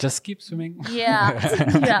 just keep swimming.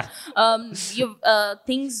 Yeah.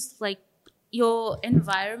 Things like your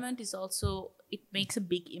environment is also, it makes a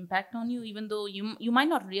big impact on you, even though you might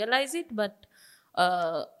not realize it, but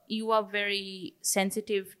you are very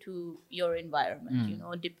sensitive to your environment, you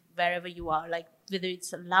know, wherever you are, like whether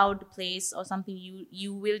it's a loud place or something,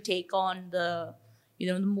 you will take on the, you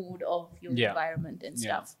know, the mood of your environment and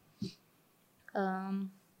stuff.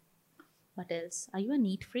 What else? Are you a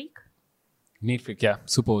neat freak? Neat freak, yeah.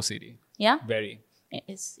 Super OCD. Yeah? Very.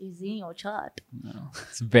 It's in your chart. No,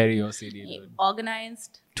 it's very OCD. Dude.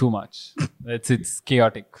 Organized. Too much. It's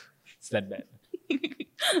chaotic. It's that bad.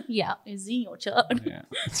 Yeah, it's in your chart. Yeah.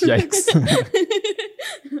 Yikes.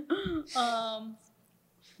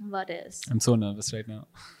 What else? I'm so nervous right now.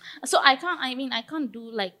 So I can't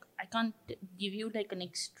give you like an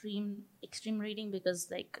extreme reading, because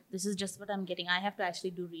like this is just what I'm getting. I have to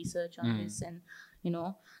actually do research on this, and you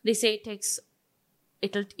know, they say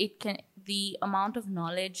the amount of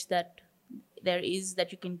knowledge that there is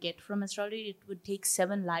that you can get from astrology, it would take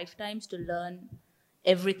 7 lifetimes to learn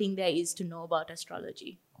everything there is to know about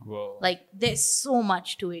astrology. Whoa. Like there's so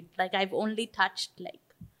much to it. Like I've only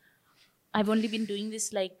been doing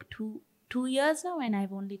this like 2 years now, and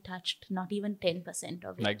I've only touched not even 10%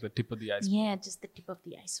 of it. Like the tip of the iceberg. Yeah, just the tip of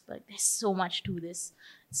the iceberg. There's so much to this.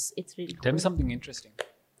 It's really cool. Tell me something interesting.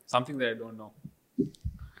 Something that I don't know.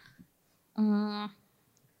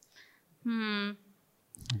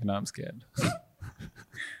 Now I'm scared.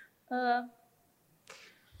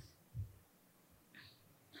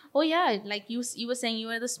 Oh yeah, like you were saying you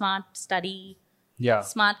were the smart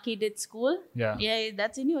kid at school. Yeah. Yeah,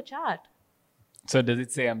 that's in your chart. So does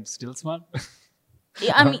it say I'm still smart?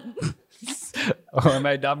 Yeah, I mean. Oh, am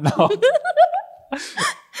I dumb now?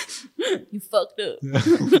 You fucked up.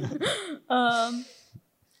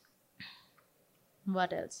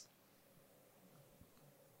 What else?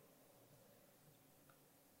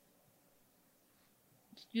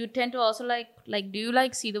 You tend to also like do you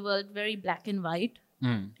like see the world very black and white?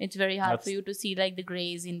 It's very hard for you to see like the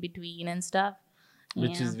grays in between and stuff.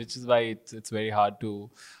 Which is why it's very hard to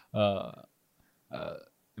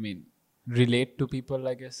relate to people,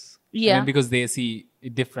 I guess. Yeah. I mean, because they see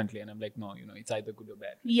it differently, and I'm like, no, you know, it's either good or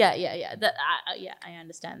bad. Yeah. I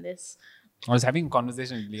understand this. I was having a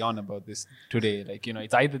conversation with Leon about this today. Like, you know,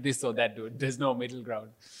 it's either this or that, dude. There's no middle ground.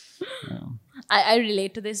 Yeah. I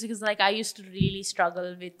relate to this because like I used to really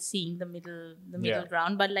struggle with seeing the middle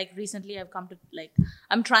ground, but like recently I've come to like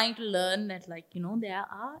I'm trying to learn that like, you know, there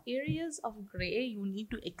are areas of gray. You need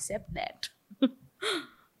to accept that.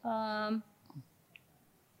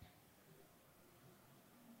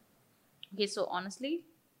 Okay, so honestly,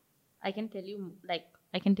 I can tell you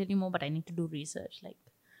more, but I need to do research. Like,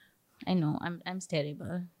 I know I'm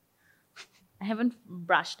terrible. I haven't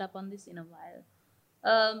brushed up on this in a while.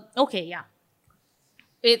 Okay, yeah.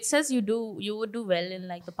 It says you would do well in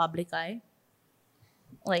like the public eye.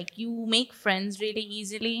 Like you make friends really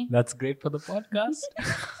easily. That's great for the podcast.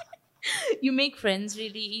 You make friends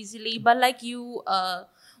really easily, but like you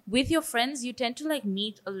with your friends you tend to like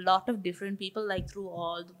meet a lot of different people like through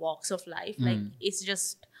all the walks of life. Like it's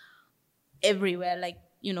just everywhere, like,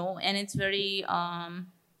 you know, and it's very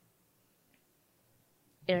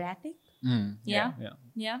erratic. Yeah.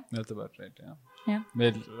 That's about right. Yeah.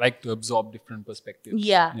 They like to absorb different perspectives.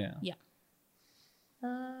 Yeah.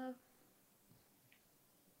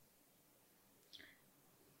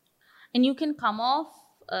 And you can come off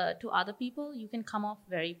to other people. You can come off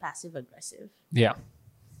very passive aggressive. Yeah.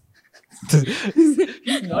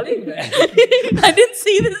 He's nodding, man. I didn't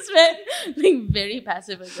see this, man. Like very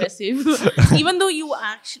passive aggressive. Even though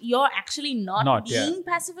you're actually not being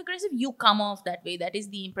passive aggressive, you come off that way. That is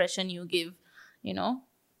the impression you give. You know.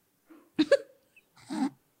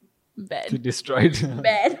 Bad. To destroy.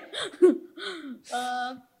 Bad.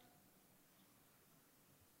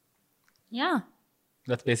 Yeah.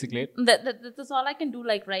 That's basically it. That's all I can do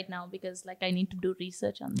like right now because like I need to do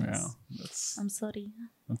research on this. Yeah, I'm sorry.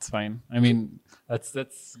 That's fine. I mean,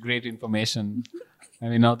 that's great information. I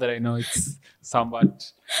mean, now that I know it's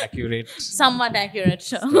somewhat accurate.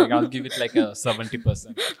 Sure. Like I'll give it like a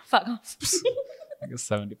 70%. Fuck off. Like a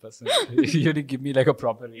 70%. You didn't give me like a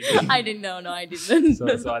proper reading. I didn't know. No, I didn't. So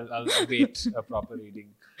I'll wait a proper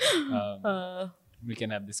reading. We can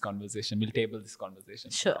have this conversation. We'll table this conversation.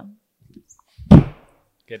 Sure.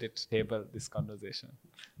 Get it? Table this conversation.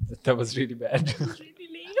 That was really bad. That was really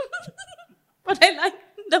lame. But I like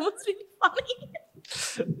that was really funny.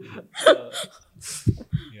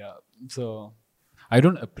 Yeah. So I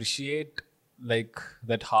don't appreciate like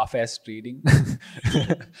that half-assed reading.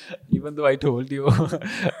 Even though I told you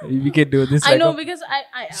we can do this. I know because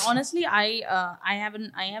I honestly I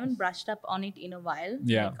haven't brushed up on it in a while.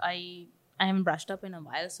 Yeah. Like I haven't brushed up in a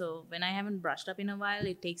while. So when I haven't brushed up in a while,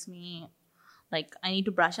 it takes me Like I need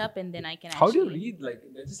to brush up, and then I can. How do you read? Like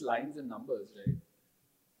they're just lines and numbers, right?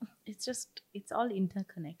 It's all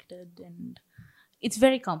interconnected, and it's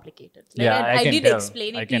very complicated. Like Yeah, I did tell.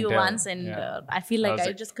 explain it to you once, and I feel like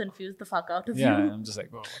I just confused the fuck out of you. Yeah, I'm just like,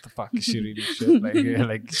 oh, what the fuck is she really sure?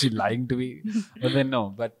 Like is she lying to me? But then no,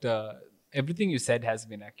 but everything you said has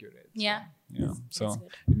been accurate. Yeah. So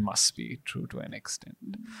it must be true to an extent.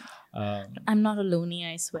 I'm not a loony,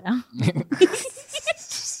 I swear.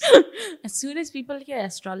 As soon as people hear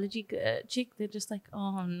astrology chick, they're just like,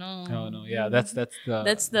 oh no. Oh no, yeah, that's the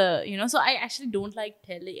So I actually don't like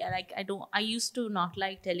telling. Like I used to not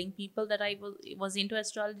like telling people that I was into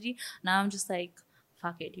astrology. Now I'm just like,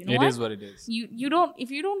 fuck it. You know it is what it is. You don't, if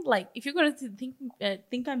you're gonna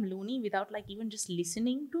think I'm loony without like even just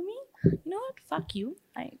listening to me, you know what? Fuck you.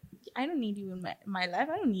 I don't need you in my life.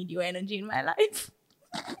 I don't need your energy in my life.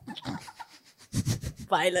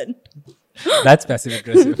 Violent. That's passive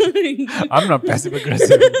aggressive. I'm not passive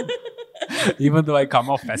aggressive, even though I come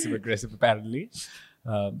off passive aggressive apparently.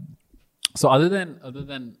 So other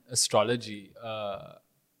than astrology,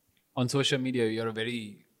 on social media, you're a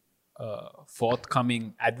very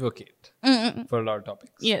forthcoming advocate for a lot of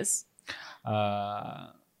topics. Yes.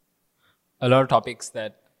 A lot of topics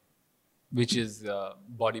which is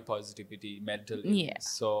body positivity, mental illness. Yeah.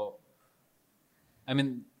 So, I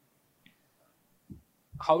mean,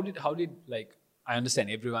 how did like, I understand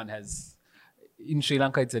everyone has, in Sri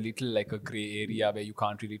Lanka it's a little like a gray area where you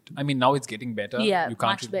can't really, I mean now it's getting better. Yeah, you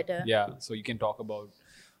can't much better. Yeah, so you can talk about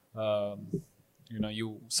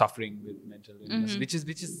you suffering with mental illness, which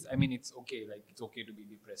is I mean it's okay, like it's okay to be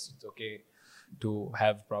depressed, it's okay to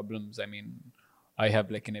have problems. I mean I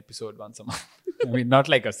have like an episode once a month. I mean not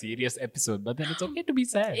like a serious episode, but then it's okay to be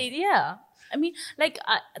sad. Yeah, I mean like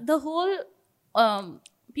the whole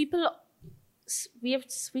people,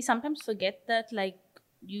 we sometimes forget that like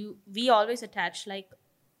we always attach like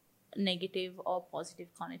negative or positive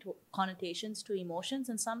connotations to emotions,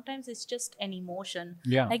 and sometimes it's just an emotion.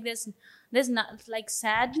 Yeah, like there's not, like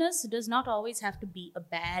sadness does not always have to be a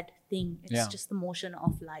bad thing. It's just the motion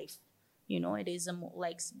of life, you know. It is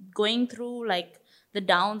like going through like the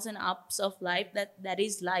downs and ups of life. That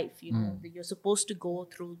is life, you know. You're supposed to go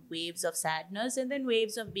through waves of sadness and then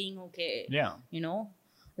waves of being okay. Yeah, you know,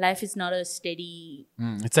 life is not a steady.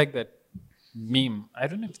 It's like that meme. I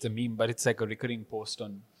don't know if it's a meme, but it's like a recurring post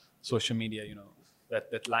on social media, you know,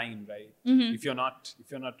 that line, right? If you're not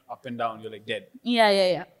up and down, you're like dead.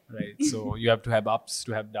 Yeah. Right. So you have to have ups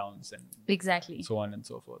to have downs, and exactly so on and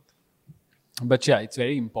so forth. But yeah, it's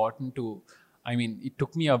very important to, I mean, it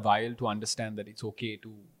took me a while to understand that it's okay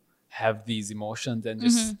to have these emotions and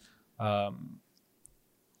just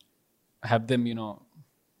have them, you know,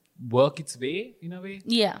 work its way in a way.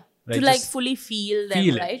 Yeah. Right? To like fully feel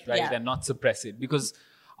them, right? Right. Yeah. And not suppress it, because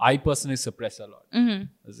I personally suppress a lot.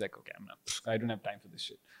 It's like, okay, I don't have time for this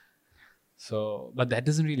shit. So, but that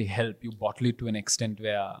doesn't really help. You bottle it to an extent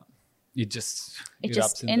where it just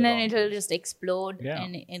and then it'll just explode, Yeah.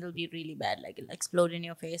 and it'll be really bad. Like it'll explode in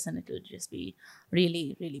your face, and it'll just be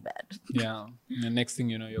really, really bad. Yeah. And the next thing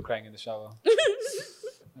you know, you're crying in the shower.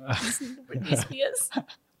 Listening to Britney Spears.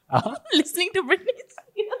 Listening to Britney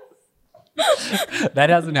Spears. That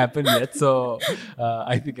hasn't happened yet, so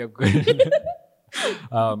I think I'm good.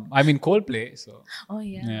 I mean Coldplay, so Oh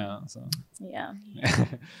yeah. yeah, so Yeah.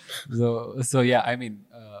 so yeah, I mean,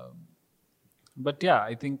 but yeah,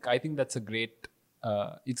 I think that's a great.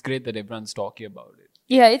 It's great that everyone's talking about it.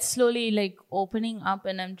 Yeah, it's slowly like opening up,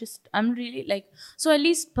 and I'm really like, so at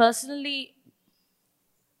least personally,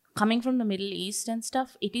 coming from the Middle East and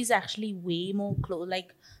stuff, it is actually way more close.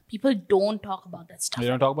 Like people don't talk about that stuff. They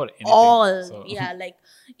don't talk about anything. So. Yeah, like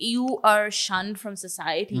you are shunned from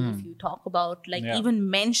society if you talk about like even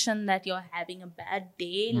mention that you're having a bad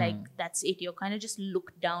day. Like that's it. You're kind of just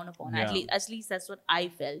looked down upon. Yeah. At least that's what I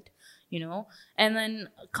felt, you know. And then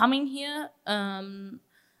coming here,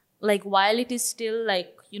 like while it is still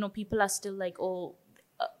like, you know, people are still like, oh,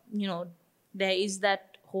 you know, there is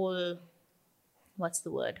that whole, what's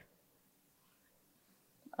the word?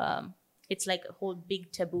 It's like a whole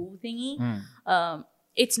big taboo thingy.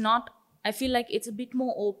 It's not, I feel like it's a bit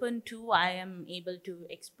more open to, I am able to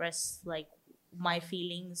express like my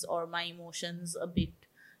feelings or my emotions a bit,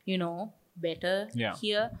 you know, better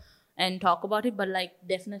here and talk about it. But like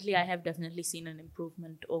definitely, I have definitely seen an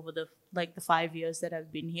improvement over the 5 years that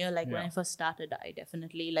I've been here. Like when I first started, I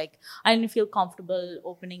definitely like, I didn't feel comfortable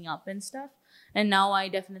opening up and stuff. And now I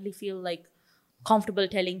definitely feel like comfortable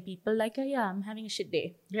telling people like, oh, yeah, I'm having a shit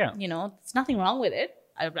day. Yeah. You know, there's nothing wrong with it.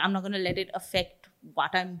 I'm not going to let it affect what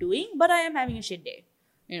I'm doing, but I am having a shit day,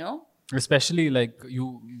 you know? Especially like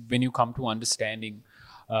when you come to understanding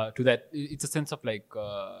to that, it's a sense of like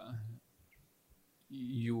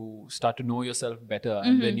you start to know yourself better,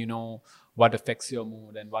 and then you know what affects your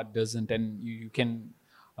mood and what doesn't, and you can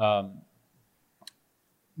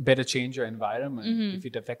better change your environment if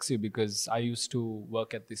it affects you. Because I used to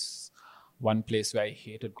work at this one place where I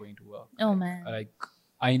hated going to work. Oh man. Like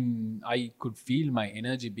I could feel my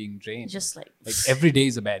energy being drained. Just like every day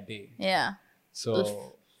is a bad day. Yeah.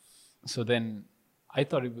 So then I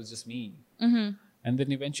thought it was just me. And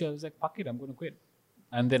then eventually I was like, fuck it, I'm going to quit.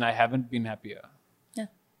 And then I haven't been happier. Yeah.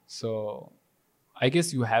 So I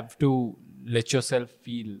guess you have to let yourself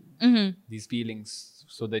feel these feelings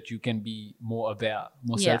so that you can be more aware,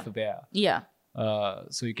 more self-aware. Yeah.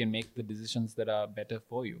 So you can make the decisions that are better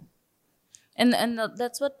for you. And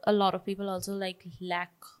that's what a lot of people also like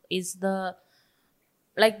lack, is the,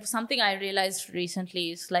 like, something I realized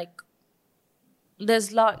recently is like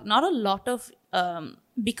there's not a lot of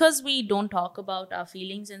because we don't talk about our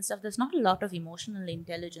feelings and stuff, there's not a lot of emotional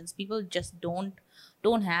intelligence. People just don't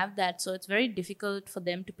have that, so it's very difficult for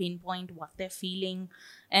them to pinpoint what they're feeling,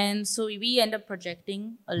 and so we end up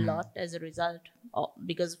projecting a lot as a result,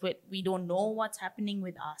 because we don't know what's happening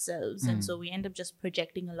with ourselves, and so we end up just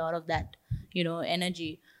projecting a lot of that,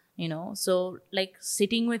 energy, so like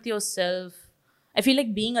sitting with yourself, I feel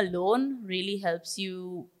like being alone really helps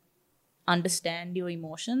you understand your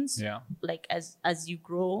emotions. Like as you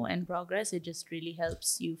grow and progress, it just really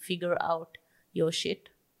helps you figure out your shit.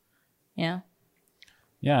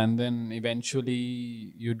 And then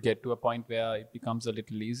eventually you'd get to a point where it becomes a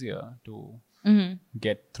little easier to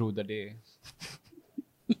get through the day.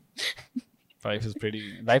 Life is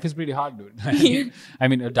pretty hard, dude. I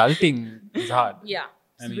mean, adulting is hard.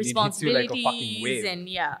 I mean, responsibilities, it hits you like a fucking wave. And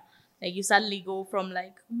like you suddenly go from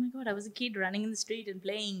like, oh my god, I was a kid running in the street and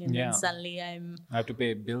playing, and then suddenly I have to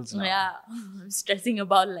pay bills now. I'm stressing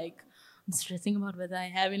about whether I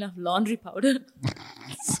have enough laundry powder.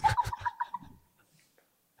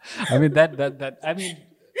 I mean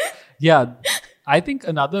I think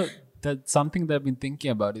something that I've been thinking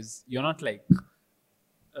about is you're not like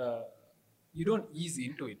you don't ease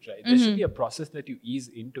into it, right? There should be a process that you ease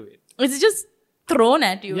into it. It's just thrown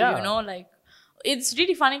at you, like. It's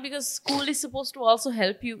really funny because school is supposed to also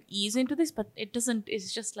help you ease into this, but it doesn't.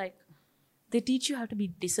 It's just like they teach you how to be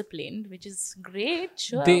disciplined, which is great.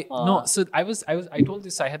 Sure. So I told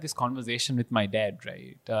this. I had this conversation with my dad,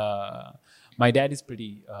 right? My dad is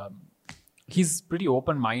pretty. He's pretty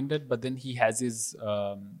open-minded, but then he has his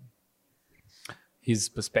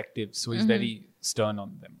perspectives, so he's very stern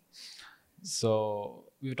on them. So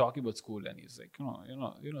we were talking about school, and he's like,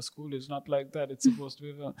 school is not like that. It's supposed to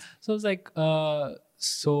be. So I was like,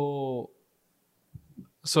 so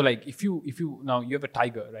like if you now you have a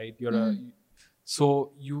tiger, right?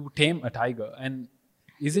 So you tame a tiger, and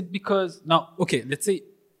is it because now? Okay, let's say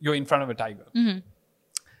you're in front of a tiger,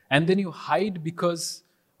 and then you hide because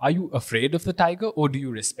are you afraid of the tiger or do you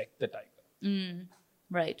respect the tiger?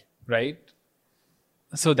 Right. Right.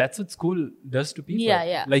 So that's what school does to people.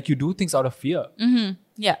 Yeah. Like you do things out of fear.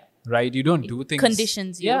 Yeah. Right? You don't do things.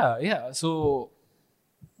 Conditions you. Yeah. So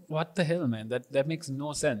what the hell, man? That makes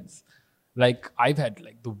no sense. Like I've had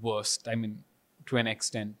like the worst, I mean, to an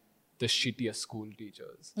extent, the shittiest school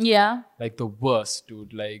teachers. Yeah. Like the worst,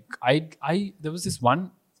 dude. Like there was this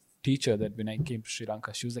one teacher that when I came to Sri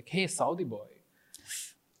Lanka, she was like, hey, Saudi boy.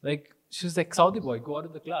 Like, she was like, Saudi boy, go out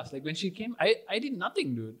of the class. Like when she came, I did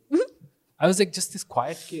nothing, dude. I was like just this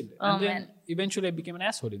quiet kid. And then eventually I became an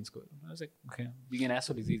asshole in school. I was like, okay, being an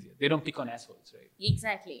asshole is easier. They don't pick on assholes, right?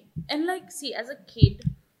 Exactly. And like, see, as a kid,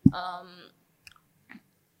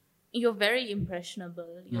 you're very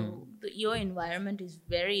impressionable. Your environment is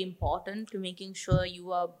very important to making sure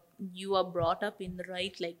you are brought up in the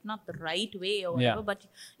right, like not the right way or whatever, but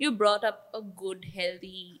you brought up a good,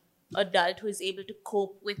 healthy adult who is able to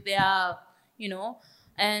cope with their,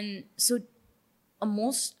 and so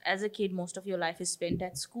as a kid, most of your life is spent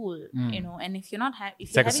at school, and if you're not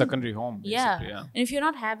it's like a secondary home, basically. And if you're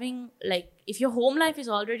not having, like, if your home life is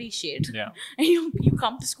already shit, and you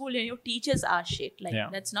come to school and your teachers are shit, like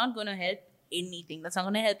that's not gonna help anything. That's not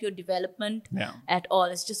gonna help your development at all.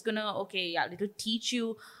 It's just gonna it'll teach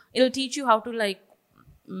you how to like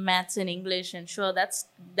maths and English, and sure, that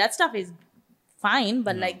stuff is fine,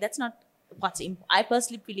 but like that's not what's I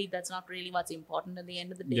personally believe that's not really what's important at the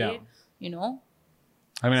end of the day.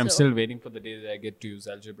 I mean, I'm still waiting for the day that I get to use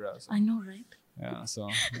algebra. So. I know, right? Yeah, so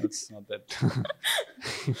that's not that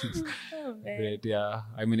great. Yeah,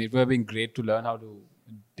 I mean, it would have been great to learn how to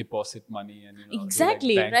deposit money and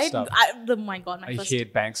exactly, do, like, bank right? Stuff. My God, I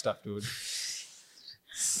hate bank stuff, dude.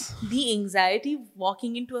 the anxiety of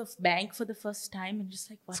walking into a bank for the first time and just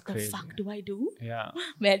like, what the fuck do I do? Yeah.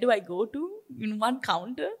 Where do I go to? In one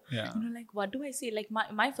counter? Yeah. Like, what do I say? Like,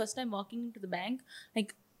 my first time walking into the bank,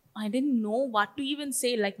 like, I didn't know what to even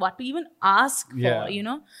say, like, what to even ask for,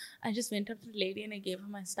 I just went up to the lady and I gave her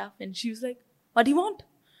my stuff and she was like, what do you want?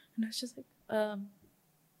 And I was just like,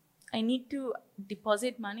 I need to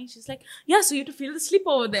deposit money. She's like, yeah, so you have to fill the slip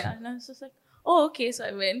over there. And I was just like, oh, okay. So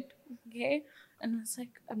I went, okay. And I was like,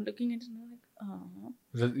 I'm looking at it and I'm like,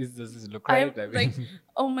 oh. Does this look right? I'm like,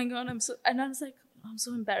 oh my God, and I was like, I'm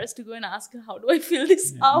so embarrassed to go and ask her, how do I fill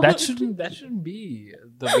this out? That shouldn't be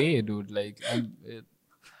the way, dude. Like,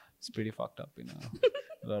 it's pretty fucked up in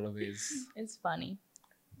a lot of ways. It's funny.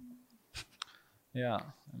 Yeah,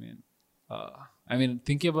 I mean,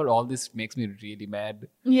 thinking about all this makes me really mad.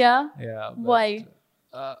 Yeah. Yeah. But, why?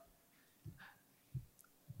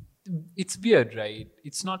 It's weird, right?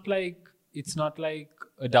 It's not like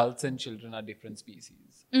adults and children are different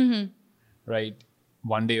species, right?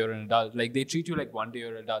 One day you're an adult, like they treat you like one day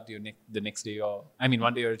you're an adult, the next day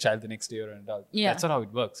one day you're a child, the next day you're an adult. Yeah, that's not how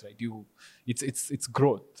it works, right? It's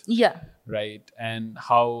growth. Yeah. Right. And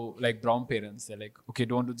how, like, brown parents, they're like, okay,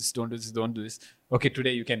 don't do this. Okay,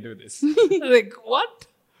 today you can do this. Like, what?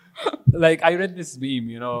 Like, I read this meme,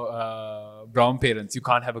 brown parents, you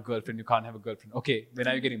can't have a girlfriend. Okay, when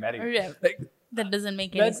are you getting married? Yeah. Like, that doesn't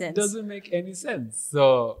make any sense. That doesn't make any sense.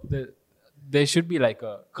 So there should be like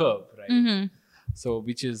a curve, right? So,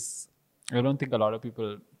 which is, I don't think a lot of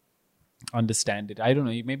people understand it. I don't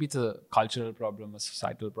know. Maybe it's a cultural problem, a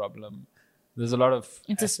societal problem. There's a lot of...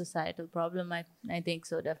 It's a societal problem. I think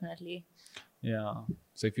so, definitely. Yeah.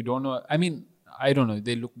 So if you don't know... I mean, I don't know.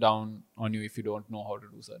 They look down on you if you don't know how to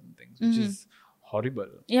do certain things, which is horrible.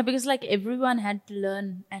 Yeah, because like everyone had to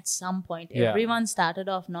learn at some point. Yeah. Everyone started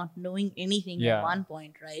off not knowing anything Yeah. at one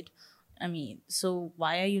point, right? I mean, so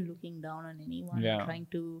why are you looking down on anyone Yeah. trying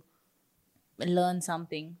to learn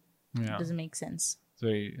something? Yeah. It doesn't make sense.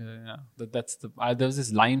 Very, yeah. That's the... there was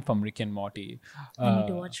this line from Rick and Morty. I need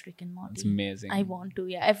to watch Rick and Morty. It's amazing. I want to.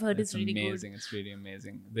 Yeah, I've heard it's really amazing. good. It's really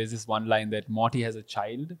amazing. There's this one line that Morty has a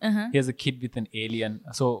child. Uh-huh. He has a kid with an alien.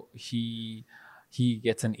 So he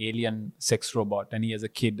gets an alien sex robot and he has a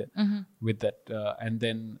kid with that. And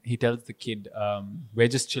then he tells the kid, we're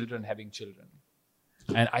just children having children.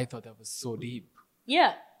 And I thought that was so deep.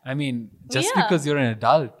 Yeah. I mean, just because you're an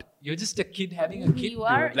adult, you're just a kid having a kid. You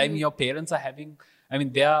are. Like, your parents are having... I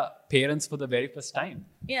mean, they are parents for the very first time.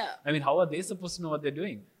 Yeah. I mean, how are they supposed to know what they're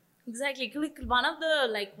doing? Exactly. Like one of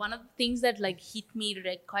the things that like hit me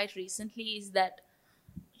quite recently is that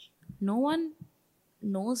no one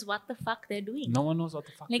knows what the fuck they're doing. No one knows what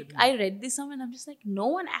the fuck like they're doing. I read this somewhere and I'm just like, no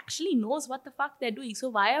one actually knows what the fuck they're doing. So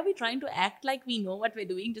why are we trying to act like we know what we're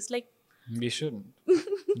doing? Just like, we shouldn't.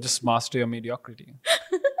 Just master your mediocrity.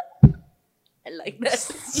 I like that.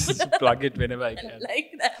 Just plug it whenever I can. I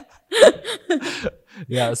like that.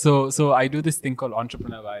 Yeah. So I do this thing called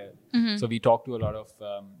Entrepreneur Wire. So we talk to a lot of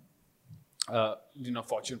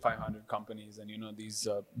Fortune 500 companies and these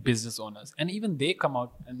business owners, and even they come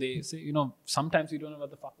out and they say, sometimes we don't know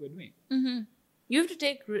what the fuck we're doing. You have to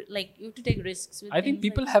take risks. With I think things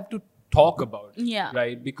people like have to talk about it, Yeah.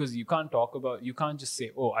 right? Because you can't just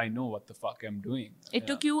say, oh, I know what the fuck I'm doing. It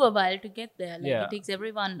took you a while to get there. Like Yeah. it takes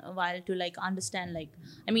everyone a while to like understand. Like,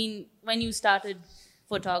 I mean, when you started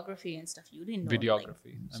photography and stuff, you didn't know.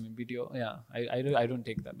 Videography. I mean, video. Yeah, I don't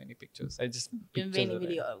take that many pictures. I just pictures many are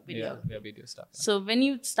there. video. Yeah, video stuff. So when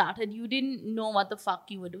you started, you didn't know what the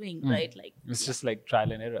fuck you were doing, right? Like It's just like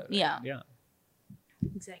trial and error. Right? Yeah. Yeah.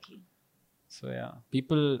 exactly. So yeah,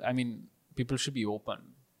 people should be open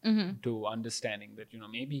to understanding that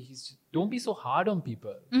maybe don't be so hard on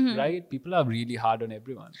people, right? People are really hard on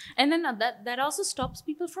everyone. And then that also stops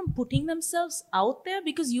people from putting themselves out there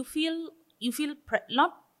because you feel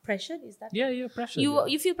not pressured. Is that Yeah, pressure.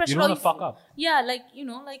 you feel pressured? You don't or want to fuck up. Yeah,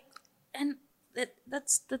 and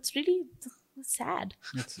that's really sad.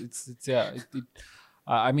 It's yeah.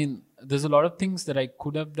 I mean, there's a lot of things that I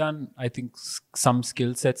could have done. I think some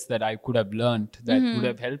skill sets that I could have learned that would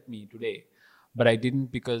have helped me today, but I didn't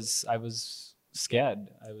because I was scared.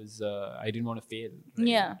 I didn't want to fail. Right?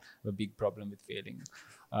 Yeah. I have a big problem with failing.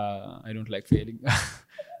 I don't like failing.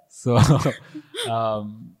 So,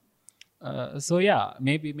 so yeah,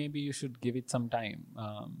 maybe you should give it some time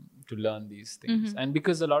to learn these things. And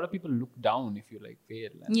because a lot of people look down if you fail.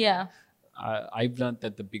 And Yeah. I've learned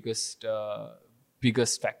that the biggest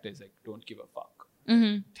factor is don't give a fuck.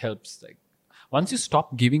 It helps. Once you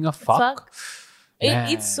stop giving a fuck.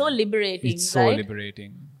 It's so liberating. It's so right?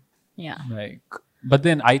 liberating. Yeah. But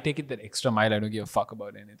then I take it that extra mile. I don't give a fuck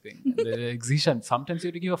about anything. Zishan, sometimes you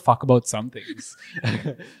have to give a fuck about some things.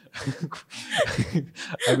 I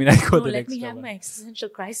mean, I go the let extra me have mile. my existential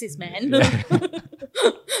crisis, man.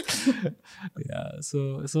 Yeah.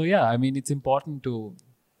 So yeah. I mean, it's important to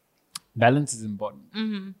balance. Is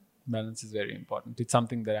important. Balance is very important. It's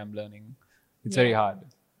something that I'm learning. It's very hard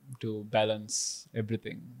to balance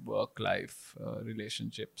everything: work, life,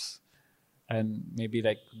 relationships. And maybe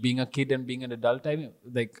like being a kid and being an adult, I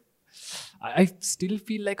still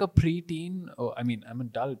feel like a preteen. Oh, I mean, I'm an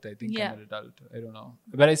adult. I think I'm an adult. I don't know.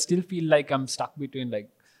 But I still feel like I'm stuck between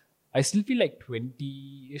I still feel like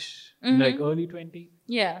 20-ish, like early 20.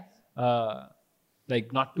 Yeah.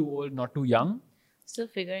 Like not too old, not too young. Still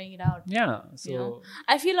figuring it out. Yeah. So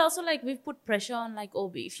I feel also like we've put pressure on like,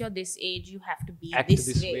 oh, if you're this age, you have to be act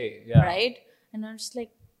this way. Yeah. Right? And I'm just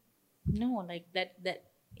like, no, like that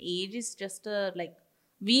age is just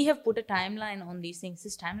we have put a timeline on these things.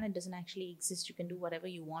 This timeline doesn't actually exist. You can do whatever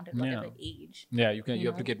you want at whatever age. Yeah, you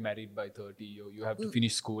have to get married by 30. You have to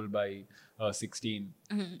finish school by 16.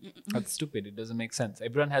 That's stupid. It doesn't make sense.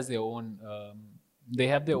 Everyone has their own. They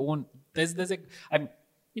have their own.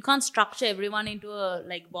 You can't structure everyone into a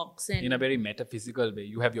box and in a very metaphysical way.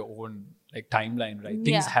 You have your own timeline, right?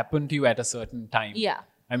 Things happen to you at a certain time. Yeah.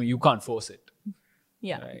 I mean, you can't force it.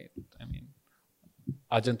 Yeah. Right. I mean,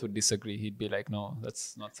 Ajant would disagree. He'd be like, no,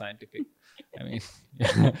 that's not scientific. I mean,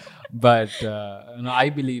 but I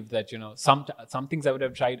believe that, some things I would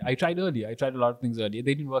have tried. I tried earlier. I tried a lot of things earlier.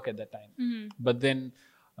 They didn't work at that time. But then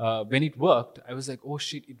when it worked, I was like, oh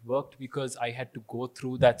shit, it worked because I had to go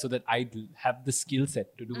through that so that I'd have the skill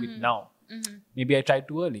set to do it now. Maybe I tried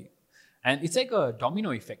too early. And it's like a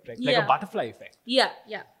domino effect, right? Like a butterfly effect. Yeah.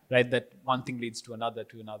 Right? That one thing leads to another,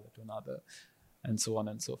 to another, to another, and so on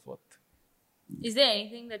and so forth. Is there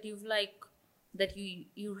anything that you've that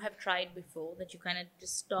you have tried before that you kind of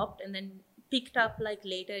just stopped and then picked up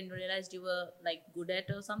later and realized you were good at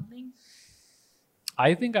or something?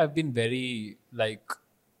 I think I've been very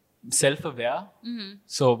self-aware.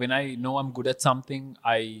 So when I know I'm good at something,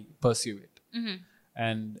 I pursue it,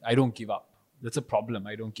 and I don't give up. That's a problem.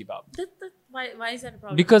 I don't give up. Why is that a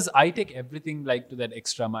problem? Because I take everything to that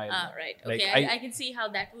extra mile. Right. Okay. I can see how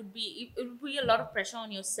that would be. It would be a lot of pressure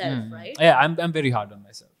on yourself, right? Yeah, I'm very hard on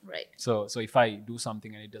myself. Right. So if I do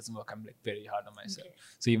something and it doesn't work, I'm very hard on myself. Okay.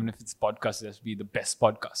 So even if it's podcast, it has to be the best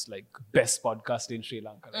podcast, best podcast in Sri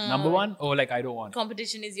Lanka. Number one, or I don't want.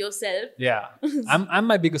 Competition is yourself. Yeah. I'm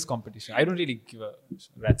my biggest competition. I don't really give a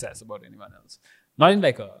rat's ass about anyone else. Not in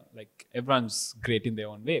everyone's great in their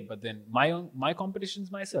own way, but then my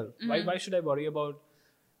competition's myself. Why should I worry about?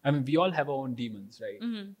 I mean, we all have our own demons, right?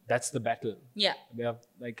 That's the battle. Yeah. We have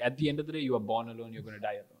at the end of the day, you are born alone. You're going to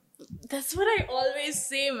die alone. That's what I always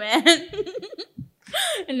say, man.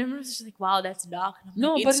 And everyone's just like, "Wow, that's dark."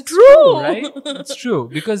 No, but it's true, right? It's true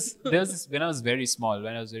because there was this when I was very small.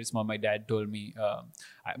 My dad told me.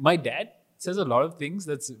 My dad says a lot of things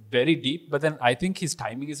that's very deep, but then I think his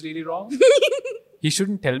timing is really wrong. He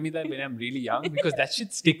shouldn't tell me that when I'm really young because that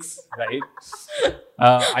shit sticks, right?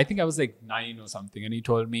 I think I was 9 or something, and he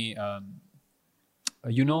told me,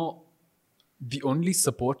 the only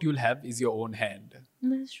support you'll have is your own hand.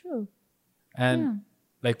 That's true. And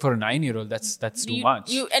for a 9-year-old, that's too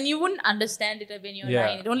much. You wouldn't understand it when you're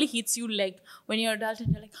 9. It only hits you when you're adult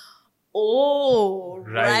and you're like, oh,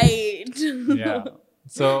 right. Yeah.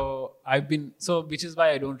 So which is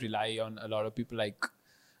why I don't rely on a lot of people.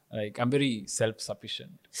 I'm very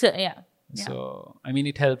self-sufficient. So yeah. So I mean,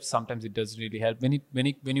 it helps. Sometimes it doesn't really help.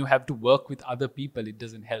 When you have to work with other people, it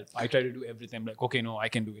doesn't help. I try to do everything. I'm okay, no, I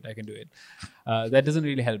can do it. That doesn't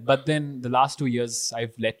really help. But then the last 2 years,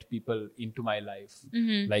 I've let people into my life,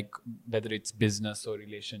 whether it's business or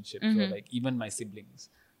relationships or even my siblings.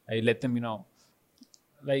 I let them, be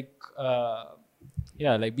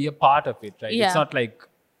a part of it, right? Yeah. It's not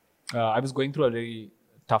I was going through a very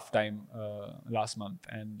tough time last month,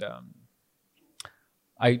 and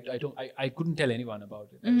I couldn't tell anyone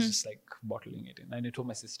about it. I was just bottling it in, and I told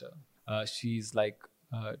my sister. She's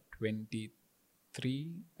 23.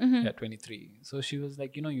 Yeah, 23. So she was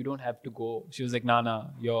like, you don't have to go. She was like,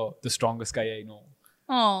 Nana, you're the strongest guy I know.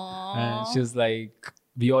 Aww. And she was like,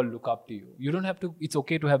 we all look up to you. You don't have to. It's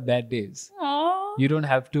okay to have bad days. Aww. You don't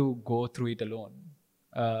have to go through it alone.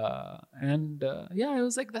 I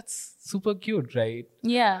was like, that's super cute, right?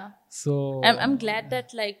 Yeah. So I'm glad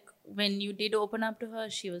that when you did open up to her,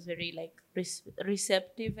 she was very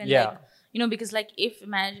receptive and because if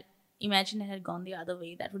imagine it had gone the other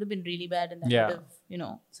way, that would have been really bad, and that would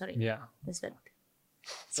have sorry. Yeah. That's that.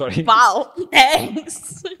 Sorry. Wow.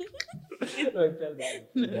 Thanks. No, I felt bad.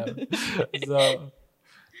 Yeah.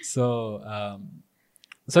 So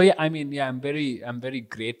So yeah, I mean, yeah, I'm very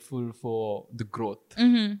grateful for the growth.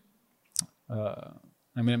 I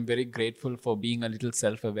mean, I'm very grateful for being a little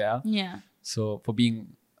self-aware. Yeah. So for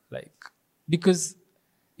being like, because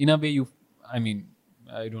in a way I mean,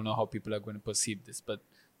 I don't know how people are going to perceive this, but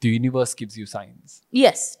the universe gives you signs.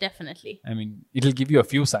 Yes, definitely. I mean, it'll give you a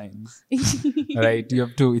few signs, right?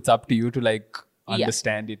 It's up to you to like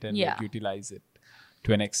understand it and like, utilize it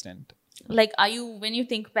to an extent. Like, when you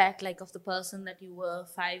think back, like, of the person that you were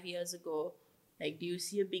 5 years ago, like, do you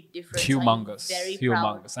see a big difference? Humongous.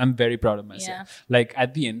 Humongous. I'm very proud of myself. Yeah. Like,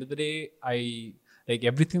 at the end of the day, like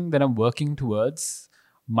everything that I'm working towards,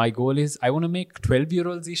 my goal is I want to make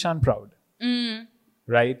 12-year-old Zishan proud.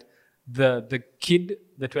 Right? The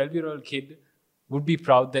 12-year-old kid would be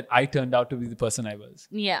proud that I turned out to be the person I was.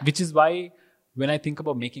 Yeah. Which is why when I think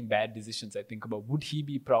about making bad decisions, I think about, would he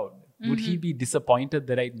be proud? Would he be disappointed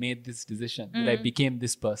that I made this decision, that I became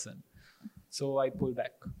this person? So I pull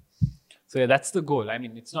back. So yeah, that's the goal. I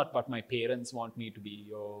mean, it's not what my parents want me to be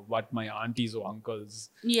or what my aunties or uncles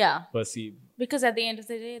perceive. Because at the end of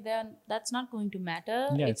the day, that's not going to matter.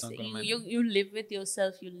 Yeah, it's not going to matter. You live with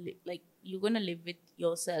yourself. You're going to live with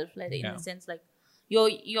yourself, like in a sense, like your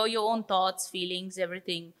own thoughts, feelings,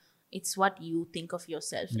 everything. It's what you think of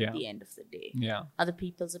yourself at the end of the day. Yeah. Other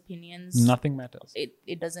people's opinions. Nothing matters.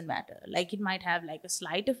 It doesn't matter. Like, it might have like a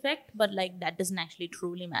slight effect, but like that doesn't actually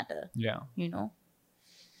truly matter. Yeah. You know?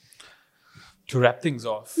 To wrap things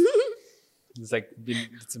off,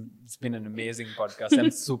 it's been an amazing podcast. I'm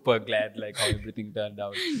super glad like how everything turned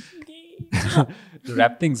out. To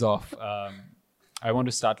wrap things off, I want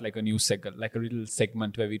to start like a new segment, like a little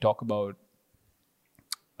segment where we talk about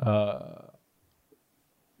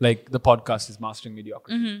like the podcast is Mastering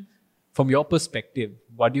Mediocrity. From your perspective,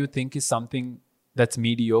 what do you think is something that's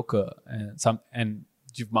mediocre and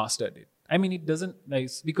you've mastered it? I mean, it doesn't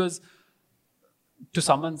because to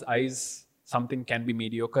someone's eyes, something can be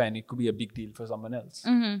mediocre and it could be a big deal for someone else,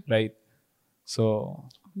 right? So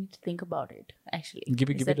I need to think about it. Actually, give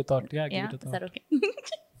it a thought. Yeah, give it a thought. Is that okay?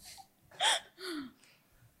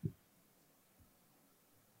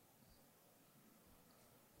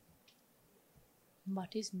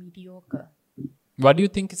 What is mediocre? What do you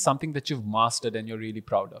think is something that you've mastered and you're really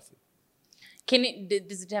proud of it?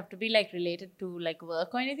 Does it have to be like related to like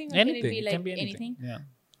work or anything? Or anything. Can it be like can be anything? Yeah.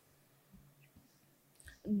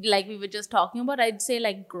 Like we were just talking about, I'd say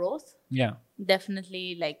like growth. Yeah.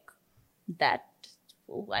 Definitely like that.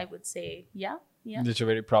 I would say, yeah. That you're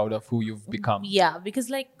very proud of who you've become. Yeah, because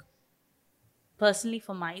like personally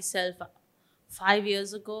for myself, 5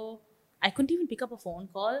 years ago, I couldn't even pick up a phone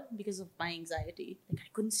call because of my anxiety. Like I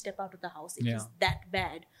couldn't step out of the house. It was that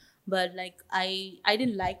bad. But like I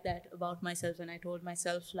didn't like that about myself, and I told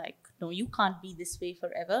myself like, no, you can't be this way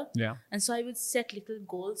forever. Yeah. And so I would set little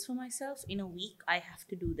goals for myself. In a week, I have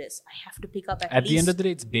to do this. I have to pick up at least. At the end of the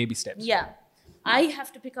day, it's baby steps. Yeah. I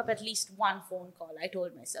have to pick up at least one phone call, I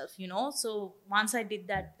told myself, So once I did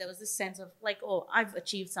that, there was this sense of like, oh, I've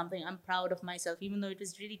achieved something. I'm proud of myself, even though it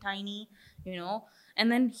was really tiny, And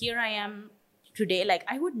then here I am today. Like,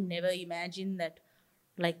 I would never imagine that,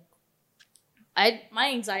 like, my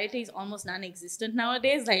anxiety is almost non-existent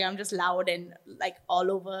nowadays. Like, I'm just loud and like all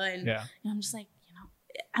over. And I'm just like,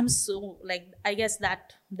 I'm so like, I guess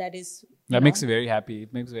that is. That makes me very happy.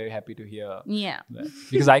 It makes me very happy to hear. Yeah. That.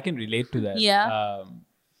 Because I can relate to that. Yeah.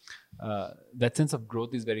 That sense of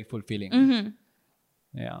growth is very fulfilling. Mm-hmm.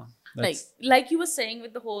 Yeah. Like you were saying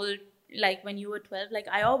with the whole, like when you were 12, like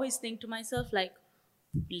I always think to myself, like,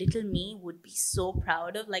 little me would be so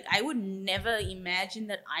proud of, like, I would never imagine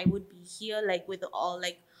that I would be here, like with all,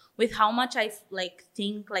 like with how much I like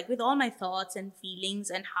think, like with all my thoughts and feelings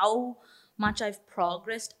and how much I've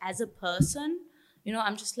progressed as a person.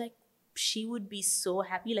 I'm just like, she would be so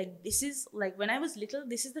happy. Like, this is like, when I was little,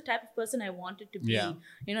 this is the type of person I wanted to be. Yeah.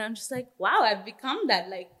 I'm just like, wow, I've become that.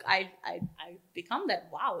 Like, I become that.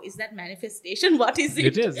 Wow, is that manifestation? What is it?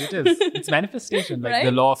 It is. It's manifestation, like right?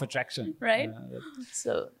 The law of attraction. Right.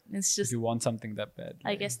 So it's just, if you want something that bad,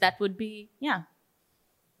 I guess that would be,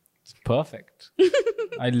 It's perfect.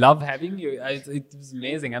 I love having you. It was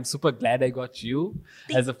amazing. I'm super glad I got you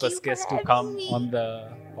as the first guest to come on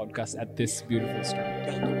the podcast at this beautiful studio.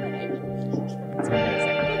 Thank you for having me. It's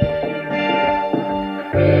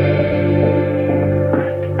amazing.